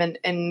with them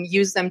and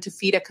use them to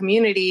feed a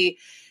community.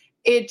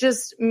 It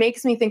just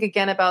makes me think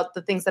again about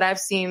the things that I've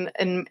seen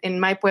in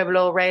my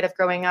pueblo, right, of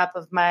growing up,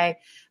 of my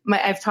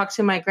I've talked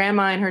to my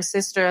grandma and her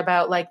sister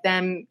about like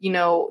them,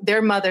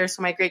 their mother,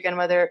 so my great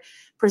grandmother,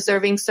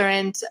 preserving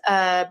certain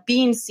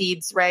bean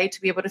seeds, right,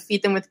 to be able to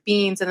feed them with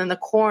beans, and then the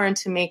corn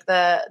to make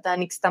the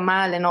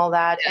nixtamal and all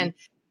that. And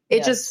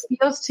it just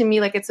feels to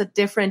me like it's a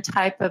different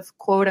type of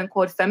quote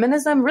unquote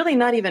feminism, really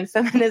not even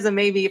feminism,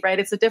 maybe, right?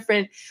 It's a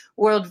different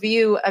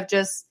worldview of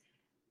just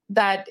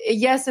that,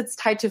 yes, it's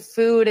tied to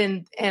food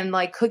and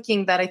like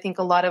cooking that I think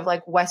a lot of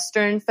like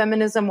Western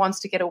feminism wants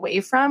to get away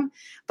from.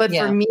 But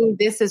for me,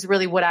 this is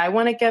really what I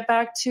want to get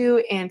back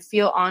to and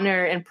feel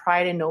honor and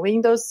pride in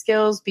knowing those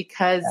skills,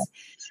 because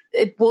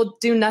it will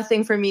do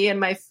nothing for me.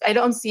 And I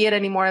don't see it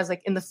anymore as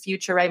like in the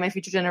future, right? My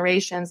future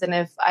generations. And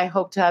if I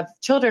hope to have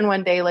children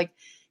one day, like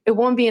it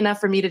won't be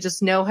enough for me to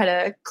just know how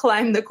to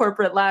climb the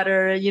corporate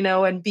ladder,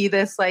 and be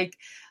this like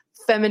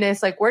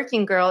feminist, like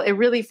working girl. It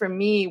really, for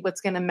me, what's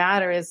going to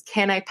matter is,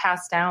 can I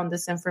pass down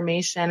this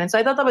information? And so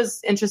I thought that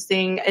was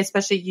interesting,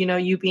 especially,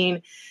 you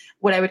being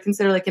what I would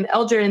consider like an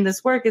elder in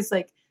this work, is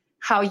like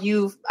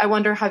I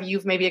wonder how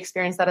you've maybe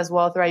experienced that as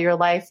well throughout your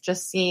life,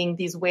 just seeing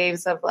these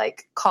waves of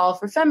like call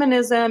for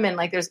feminism and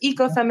like there's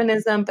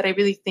ecofeminism. But I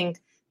really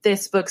think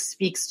this book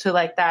speaks to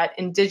like that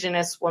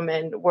Indigenous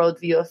woman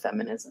worldview of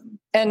feminism.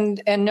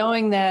 And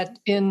knowing that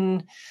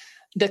in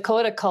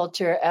Dakota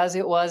culture, as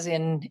it was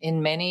in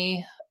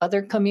many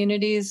other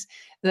communities,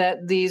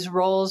 that these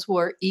roles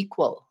were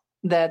equal,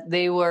 that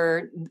they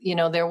were,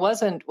 there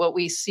wasn't what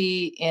we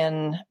see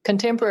in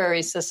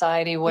contemporary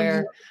society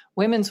where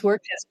women's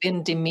work has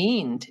been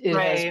demeaned.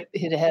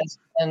 It has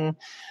been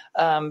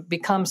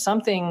become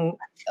something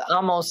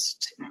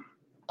almost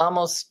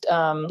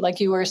like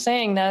you were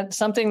saying, that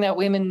something that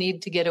women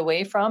need to get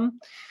away from.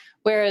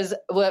 Whereas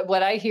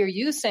what I hear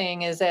you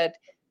saying is that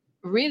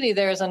really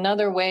there's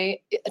another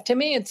way. To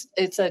me,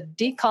 it's a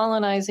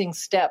decolonizing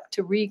step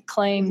to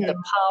reclaim the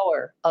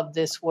power of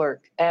this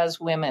work as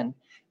women,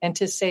 and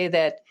to say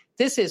that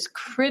this is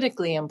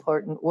critically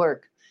important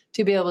work,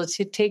 to be able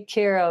to take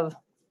care of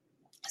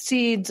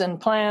seeds and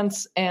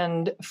plants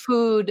and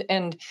food.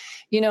 And,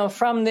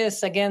 from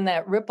this, again,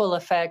 that ripple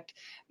effect,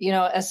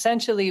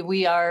 essentially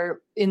we are,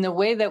 in the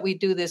way that we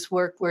do this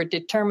work, we're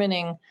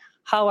determining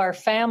how our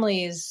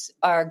families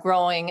are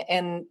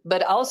growing,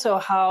 but also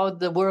how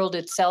the world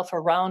itself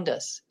around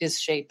us is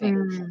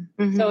shaping.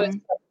 Mm-hmm. So it's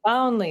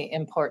profoundly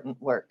important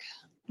work.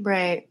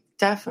 Right,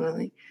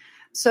 definitely.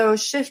 So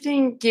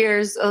shifting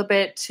gears a little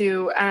bit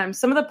to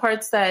some of the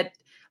parts that,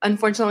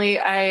 unfortunately,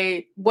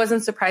 I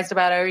wasn't surprised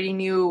about. I already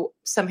knew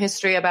some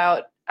history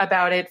about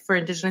it for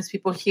Indigenous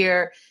people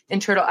here in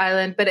Turtle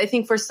Island. But I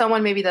think for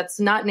someone maybe that's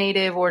not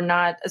Native or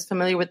not as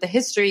familiar with the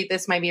history,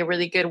 this might be a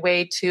really good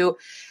way to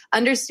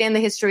understand the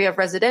history of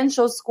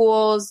residential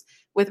schools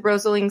with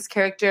Rosaling's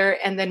character,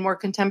 and then more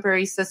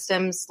contemporary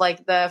systems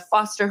like the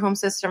foster home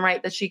system,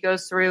 right, that she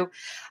goes through.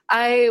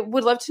 I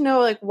would love to know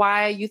like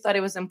why you thought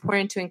it was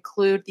important to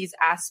include these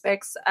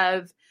aspects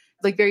of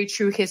like very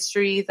true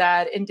history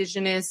that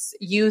Indigenous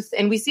youth,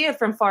 and we see it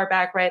from far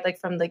back, right, like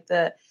from like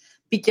the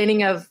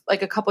beginning of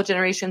like a couple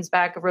generations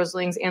back of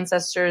Rosaling's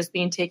ancestors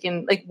being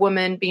taken, like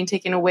women being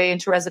taken away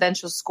into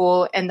residential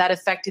school, and that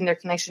affecting their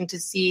connection to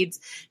seeds.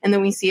 And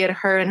then we see it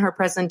her in her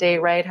present day,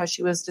 right, how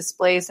she was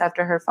displaced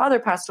after her father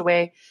passed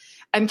away.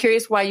 I'm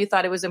curious why you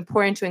thought it was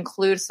important to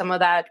include some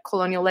of that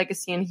colonial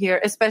legacy in here,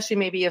 especially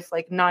maybe if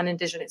like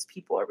non-Indigenous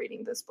people are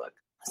reading this book.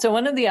 So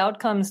one of the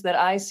outcomes that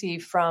I see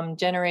from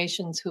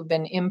generations who've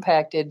been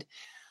impacted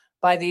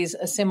by these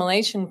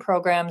assimilation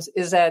programs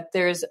is that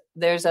there's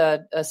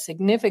a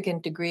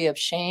significant degree of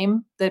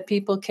shame that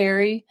people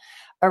carry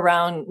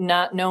around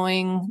not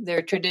knowing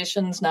their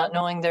traditions, not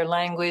knowing their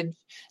language,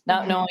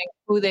 not knowing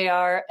who they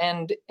are,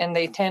 and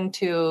they tend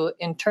to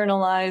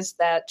internalize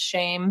that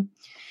shame.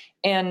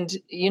 And,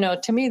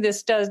 to me,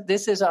 this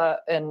is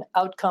an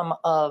outcome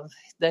of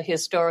the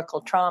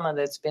historical trauma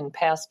that's been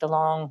passed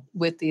along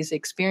with these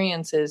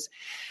experiences.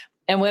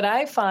 And what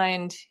I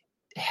find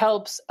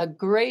helps a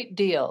great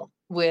deal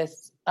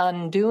with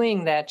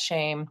undoing that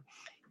shame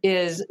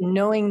is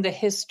knowing the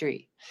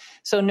history.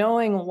 So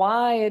knowing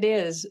why it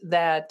is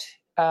that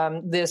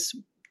this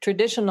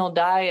traditional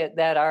diet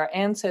that our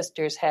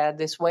ancestors had,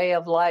 this way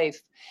of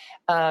life,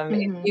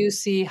 if you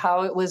see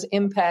how it was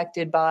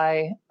impacted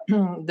by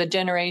the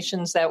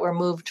generations that were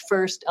moved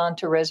first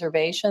onto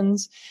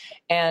reservations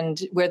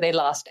and where they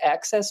lost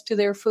access to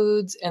their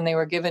foods and they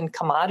were given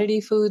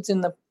commodity foods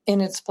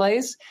in its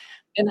place,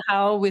 and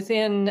how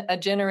within a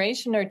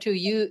generation or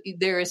two,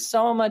 there is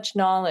so much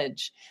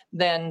knowledge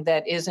then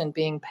that isn't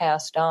being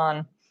passed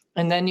on.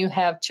 And then you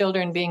have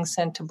children being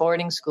sent to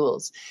boarding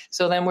schools.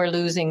 So then we're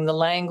losing the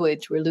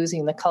language, we're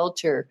losing the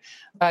culture.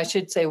 I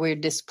should say we're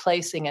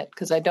displacing it,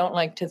 because I don't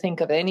like to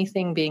think of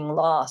anything being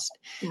lost.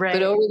 Right.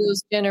 But over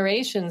those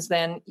generations,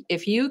 then,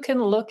 if you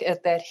can look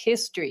at that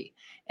history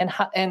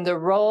and the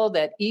role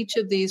that each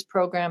of these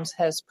programs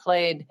has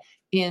played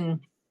in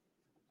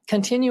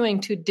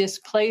continuing to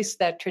displace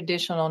that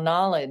traditional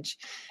knowledge,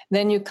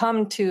 then you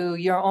come to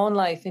your own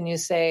life and you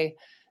say,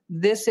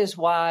 this is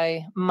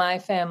why my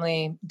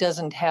family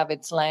doesn't have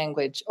its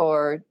language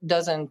or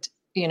doesn't,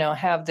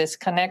 have this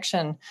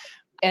connection.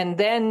 And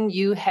then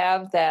you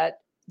have that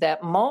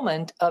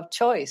moment of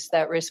choice,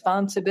 that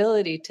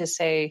responsibility to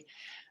say,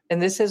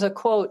 and this is a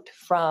quote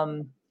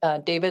from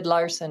David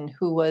Larson,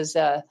 who was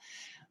a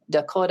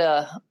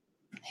Dakota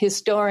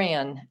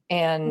historian.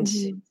 And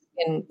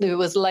it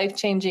was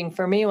life-changing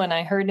for me when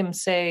I heard him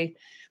say,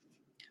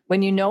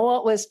 when you know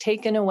what was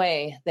taken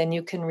away, then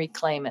you can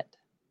reclaim it.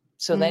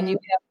 So then you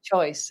have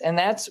choice. And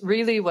that's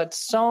really what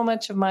so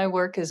much of my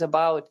work is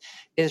about,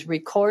 is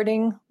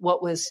recording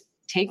what was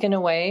taken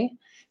away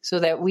so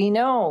that we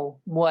know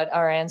what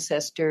our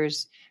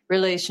ancestors'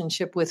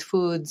 relationship with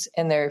foods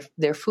and their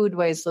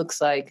foodways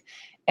looks like.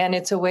 And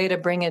it's a way to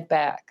bring it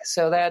back.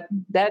 So that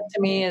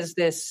to me is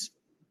this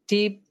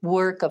deep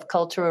work of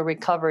cultural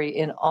recovery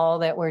in all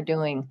that we're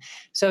doing.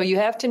 So you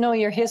have to know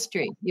your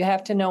history. You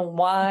have to know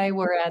why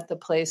we're at the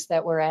place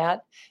that we're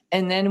at,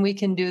 and then we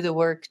can do the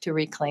work to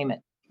reclaim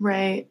it.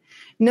 Right.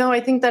 No, I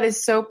think that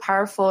is so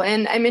powerful.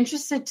 And I'm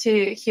interested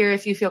to hear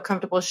if you feel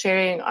comfortable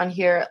sharing on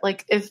here,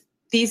 like if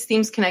these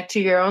themes connect to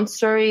your own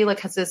story,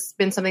 like has this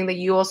been something that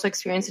you also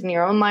experienced in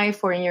your own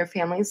life or in your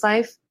family's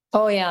life?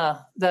 Oh, yeah.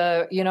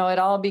 It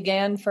all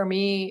began for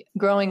me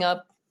growing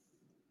up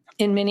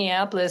in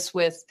Minneapolis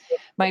with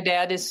my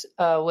dad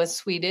was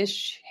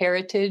Swedish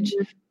heritage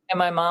and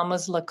my mom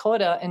was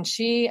Lakota, and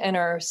she and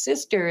her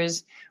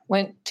sisters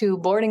went to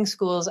boarding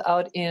schools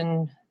out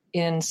in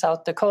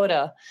South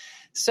Dakota.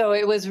 So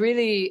it was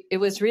really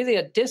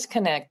a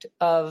disconnect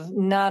of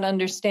not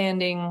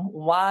understanding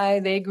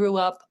why they grew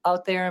up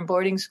out there in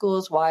boarding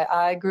schools, why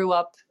I grew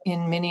up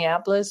in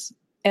Minneapolis,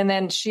 and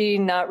then she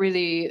not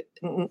really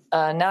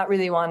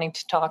wanting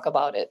to talk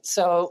about it.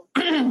 So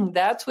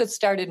that's what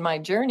started my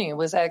journey,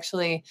 was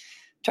actually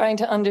trying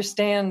to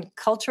understand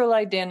cultural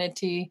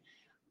identity,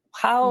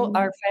 how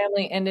our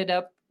family ended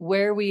up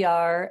where we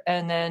are,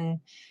 and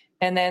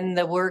then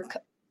the work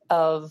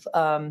of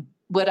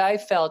what I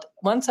felt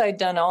once I'd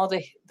done all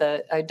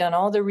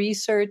the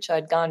research.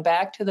 I'd gone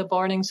back to the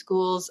boarding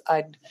schools.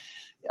 I'd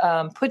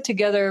put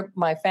together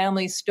my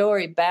family's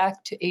story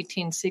back to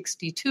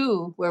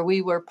 1862, where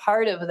we were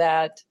part of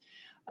that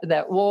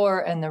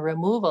war and the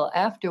removal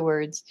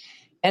afterwards.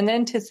 And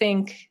then to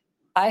think,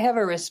 I have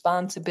a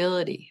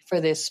responsibility for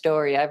this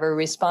story. I have a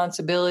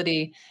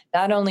responsibility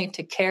not only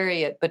to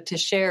carry it, but to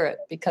share it,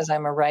 because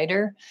I'm a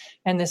writer,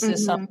 and this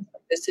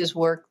is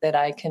work that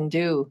I can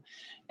do.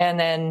 And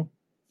then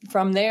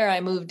from there,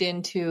 I moved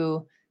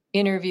into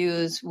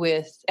interviews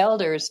with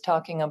elders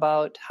talking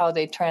about how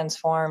they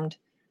transformed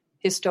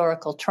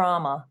historical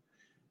trauma.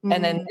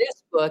 And then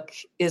this book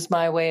is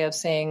my way of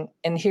saying,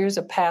 and here's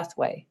a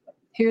pathway.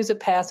 Here's a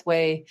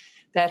pathway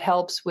that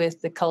helps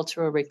with the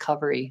cultural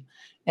recovery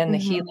and the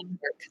healing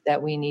work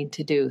that we need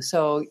to do.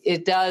 So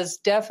it does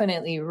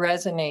definitely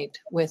resonate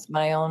with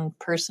my own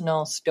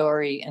personal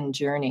story and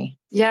journey.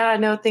 Yeah,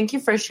 no, thank you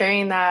for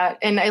sharing that.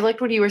 And I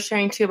liked what you were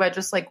sharing too about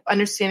just like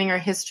understanding our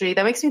history.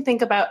 That makes me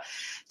think about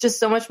just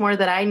so much more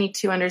that I need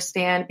to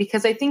understand,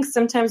 because I think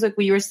sometimes, like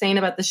what you were saying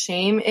about the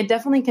shame, it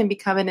definitely can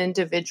become an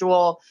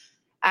individual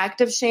act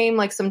of shame.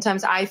 Like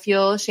sometimes I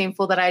feel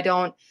shameful that I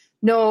don't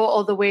know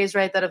all the ways,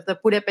 right, that of the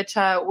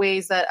purepecha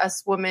ways that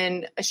us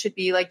women should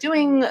be like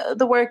doing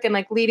the work and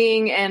like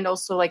leading, and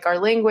also like our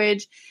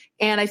language.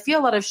 And I feel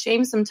a lot of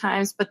shame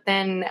sometimes, but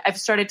then I've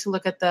started to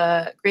look at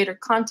the greater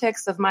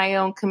context of my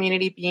own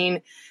community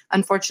being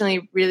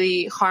unfortunately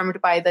really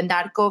harmed by the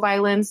narco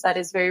violence that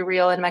is very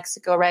real in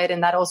Mexico, right?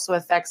 And that also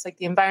affects like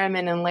the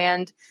environment and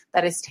land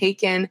that is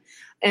taken.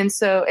 And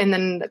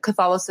then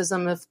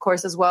Catholicism, of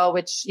course, as well,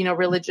 which,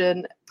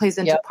 religion plays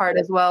into part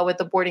as well with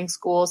the boarding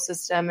school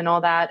system and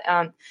all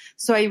that.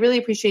 So I really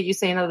appreciate you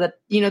saying that,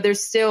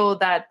 there's still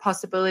that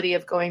possibility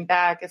of going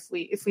back if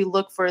we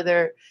look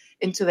further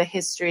into the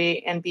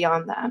history and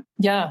beyond that.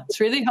 Yeah,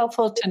 it's really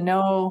helpful to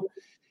know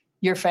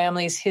your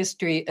family's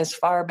history as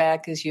far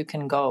back as you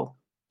can go.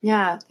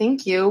 Yeah,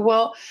 thank you.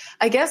 Well,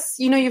 I guess,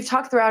 you've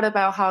talked throughout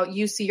about how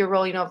you see your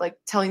role, of like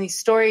telling these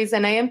stories.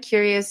 And I am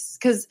curious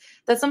because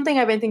that's something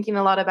I've been thinking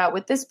a lot about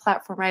with this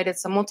platform, right?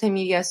 It's a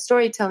multimedia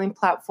storytelling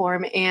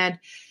platform. And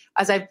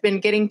as I've been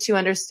getting to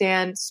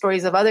understand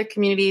stories of other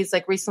communities,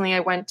 like recently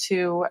I went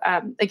to,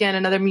 again,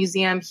 another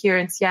museum here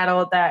in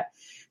Seattle that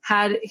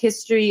had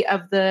history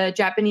of the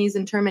Japanese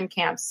internment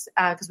camps,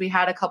 because we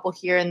had a couple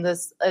here in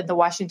the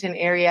Washington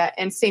area.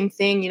 And same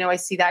thing, I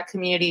see that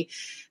community,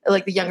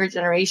 like the younger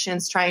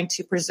generations, trying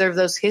to preserve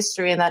those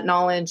history and that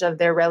knowledge of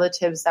their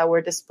relatives that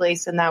were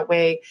displaced in that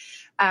way.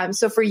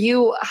 So for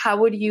you,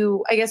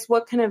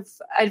 what kind of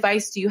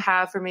advice do you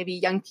have for maybe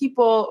young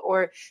people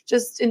or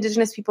just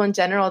Indigenous people in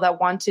general that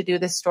want to do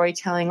this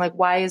storytelling? Like,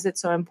 why is it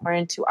so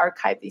important to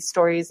archive these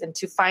stories and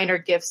to find our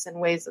gifts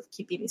and ways of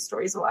keeping these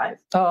stories alive?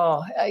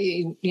 Oh,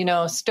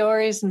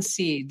 stories and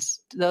seeds.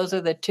 Those are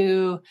the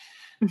two,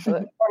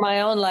 for my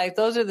own life,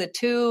 those are the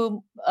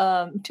two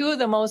of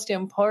the most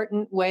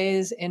important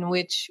ways in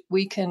which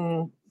we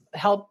can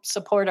help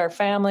support our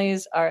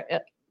families,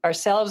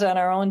 ourselves on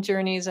our own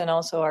journeys, and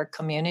also our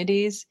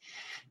communities.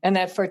 And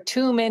that for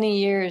too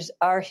many years,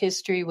 our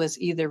history was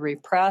either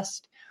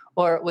repressed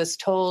or it was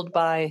told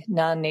by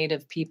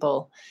non-Native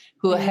people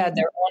who had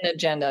their own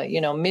agenda,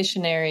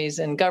 missionaries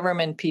and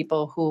government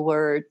people who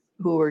were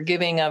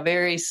giving a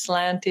very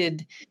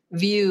slanted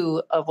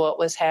view of what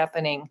was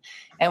happening.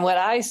 And what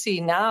I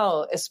see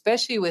now,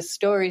 especially with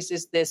stories,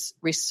 is this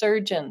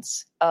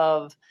resurgence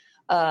of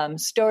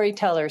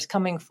storytellers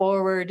coming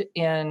forward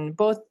in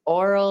both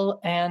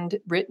oral and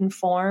written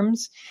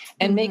forms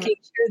and making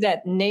sure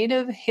that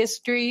Native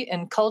history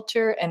and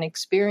culture and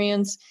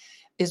experience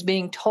is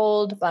being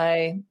told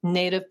by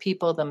Native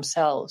people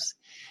themselves.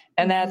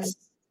 And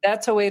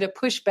that's a way to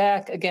push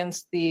back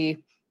against the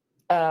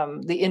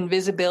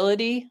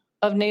invisibility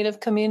of Native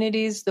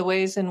communities, the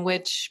ways in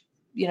which,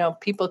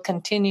 people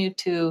continue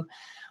to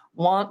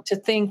want to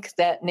think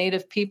that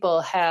Native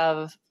people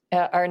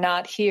are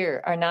not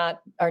here, are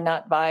not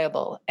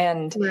viable.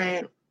 And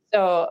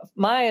so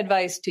my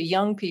advice to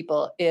young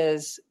people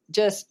is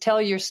just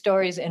tell your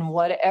stories in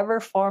whatever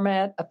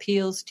format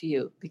appeals to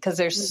you, because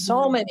there's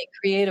so many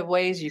creative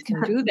ways you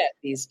can do that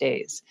these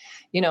days.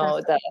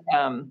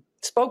 The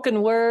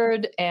spoken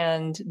word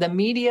and the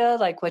media,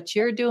 like what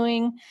you're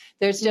doing,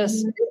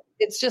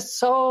 it's just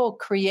so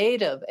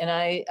creative. And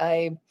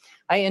I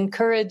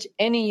encourage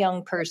any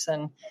young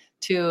person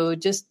to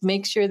just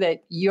make sure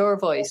that your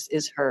voice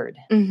is heard.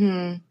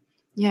 Mm-hmm.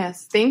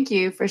 Yes, thank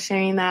you for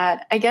sharing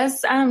that. I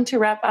guess to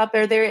wrap up,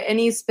 are there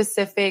any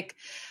specific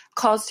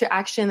calls to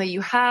action that you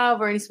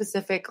have, or any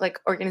specific like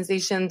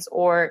organizations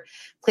or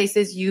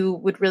places you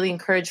would really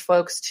encourage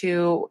folks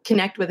to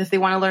connect with if they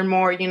want to learn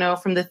more,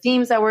 from the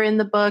themes that were in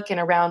the book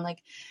and around like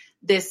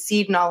this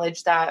seed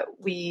knowledge that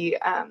we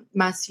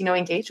must,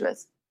 engage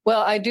with?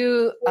 Well, I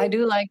do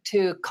like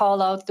to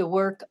call out the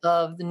work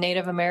of the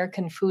Native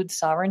American Food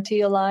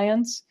Sovereignty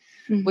Alliance,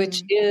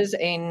 which is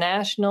a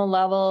national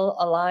level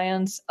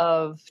alliance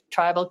of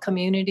tribal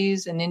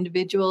communities and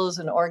individuals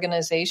and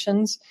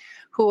organizations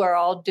who are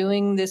all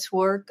doing this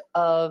work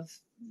of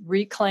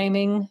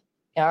reclaiming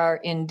our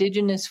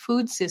indigenous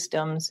food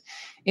systems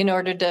in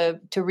order to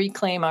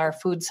reclaim our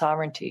food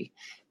sovereignty.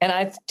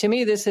 And to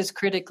me, this is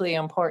critically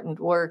important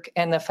work.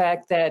 And the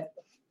fact that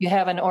you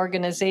have an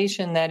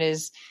organization that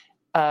is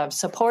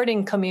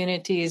supporting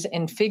communities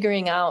in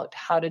figuring out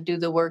how to do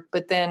the work,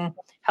 but then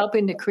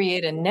helping to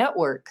create a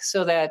network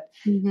so that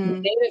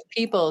Native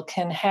people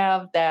can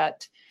have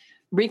that,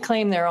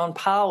 reclaim their own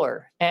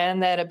power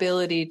and that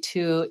ability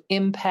to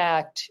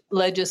impact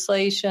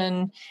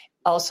legislation,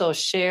 also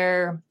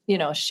share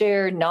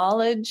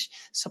knowledge,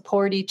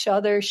 support each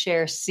other,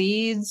 share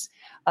seeds.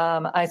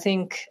 I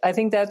think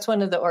that's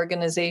one of the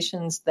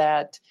organizations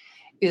that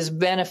is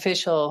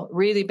beneficial,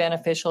 really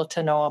beneficial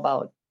to know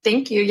about.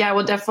 Thank you. Yeah,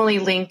 we'll definitely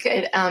link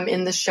it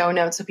in the show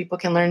notes so people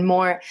can learn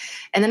more.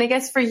 And then I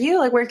guess for you,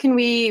 like, where can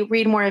we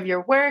read more of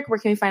your work? Where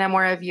can we find out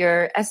more of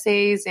your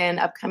essays and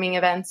upcoming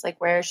events? Like,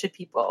 where should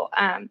people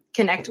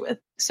connect with?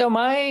 So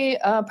my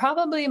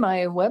probably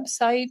my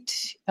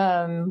website,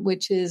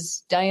 which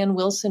is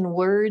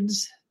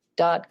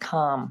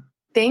DianeWilsonWords.com.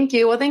 Thank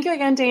you. Well, thank you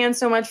again, Diane,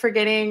 so much for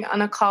getting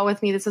on a call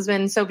with me. This has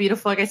been so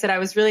beautiful. Like I said, I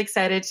was really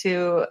excited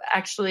to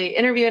actually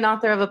interview an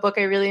author of a book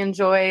I really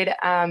enjoyed.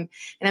 And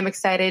I'm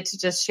excited to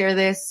just share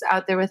this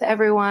out there with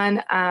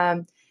everyone.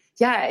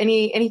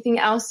 Anything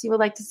else you would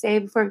like to say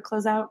before we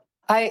close out?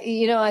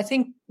 I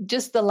think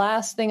just the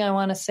last thing I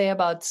want to say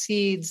about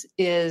seeds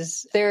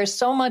is there is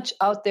so much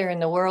out there in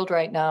the world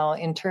right now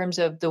in terms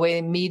of the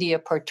way media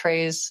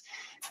portrays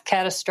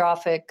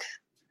catastrophic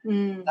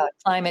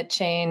climate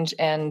change,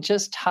 and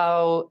just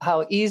how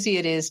easy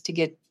it is to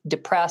get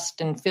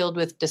depressed and filled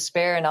with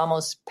despair and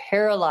almost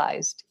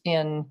paralyzed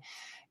in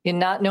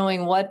not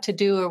knowing what to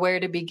do or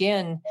where to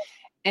begin.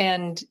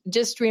 And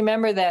just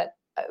remember that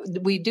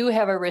we do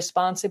have a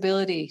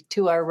responsibility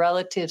to our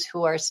relatives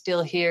who are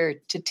still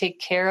here to take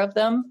care of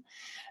them.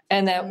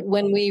 And that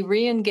when we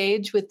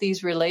re-engage with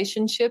these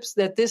relationships,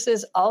 that this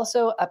is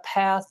also a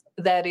path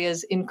that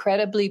is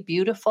incredibly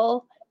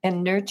beautiful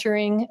and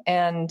nurturing,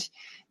 and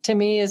to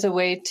me is a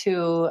way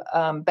to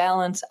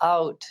balance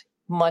out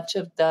much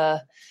of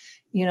the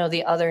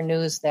other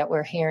news that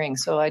we're hearing.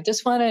 So I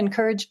just want to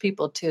encourage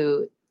people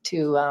to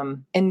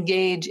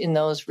engage in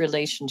those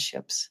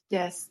relationships.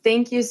 Yes,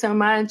 thank you so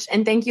much.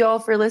 And thank you all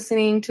for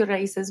listening to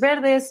Raíces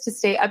Verdes. To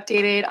stay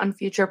updated on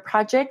future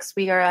projects,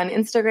 we are on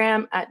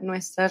Instagram at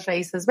Nuestras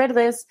Raíces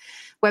Verdes,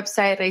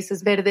 website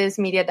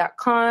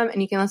raicesverdesmedia.com,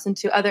 and you can listen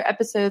to other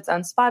episodes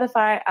on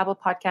Spotify, Apple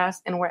Podcasts,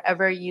 and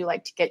wherever you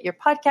like to get your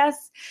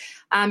podcasts.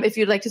 If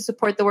you'd like to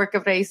support the work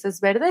of Raíces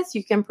Verdes,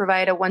 you can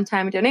provide a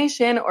one-time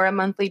donation or a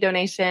monthly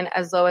donation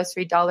as low as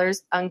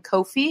 $3 on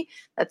Ko-fi.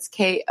 That's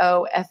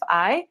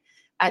Kofi.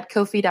 At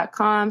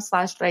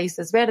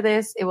kofi.com/Raíces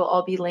Verdes. It will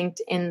all be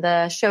linked in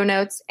the show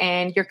notes,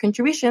 and your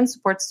contribution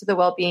supports to the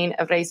well-being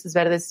of Raíces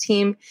Verdes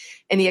team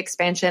and the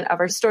expansion of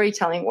our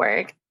storytelling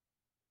work.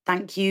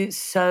 Thank you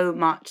so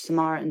much,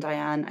 Samara and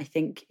Diane. I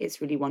think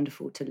it's really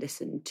wonderful to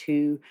listen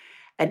to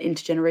an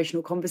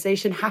intergenerational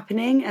conversation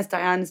happening as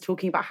Diane is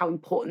talking about how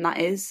important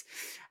that is.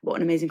 What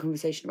an amazing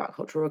conversation about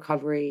cultural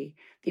recovery,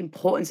 the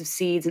importance of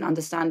seeds and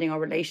understanding our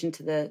relation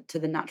to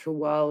the natural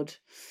world.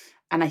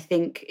 And I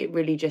think it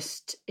really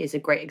just is a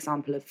great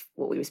example of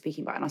what we were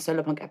speaking about in our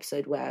Solar Punk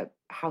episode, where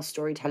how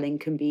storytelling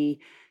can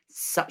be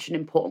such an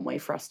important way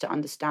for us to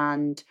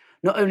understand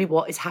not only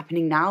what is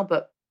happening now,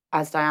 but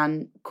as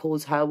Diane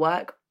calls her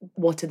work,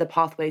 what are the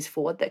pathways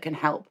forward that can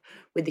help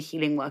with the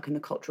healing work and the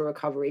cultural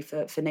recovery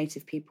for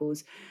Native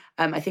peoples.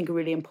 I think a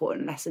really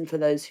important lesson for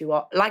those who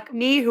are like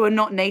me, who are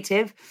not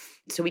Native,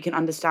 so we can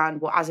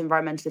understand what as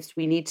environmentalists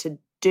we need to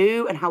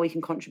do and how we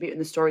can contribute in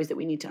the stories that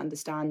we need to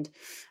understand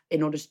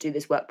in order to do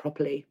this work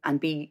properly and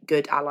be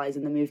good allies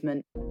in the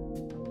movement.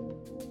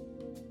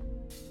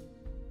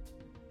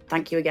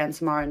 Thank you again,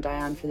 Samara and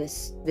Diane, for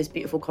this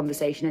beautiful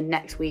conversation. And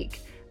next week,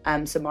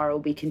 Samara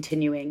will be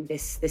continuing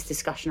this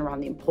discussion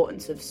around the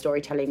importance of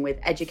storytelling with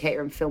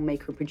educator and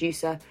filmmaker and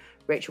producer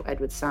Rachel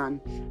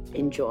Edwards-San.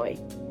 Enjoy.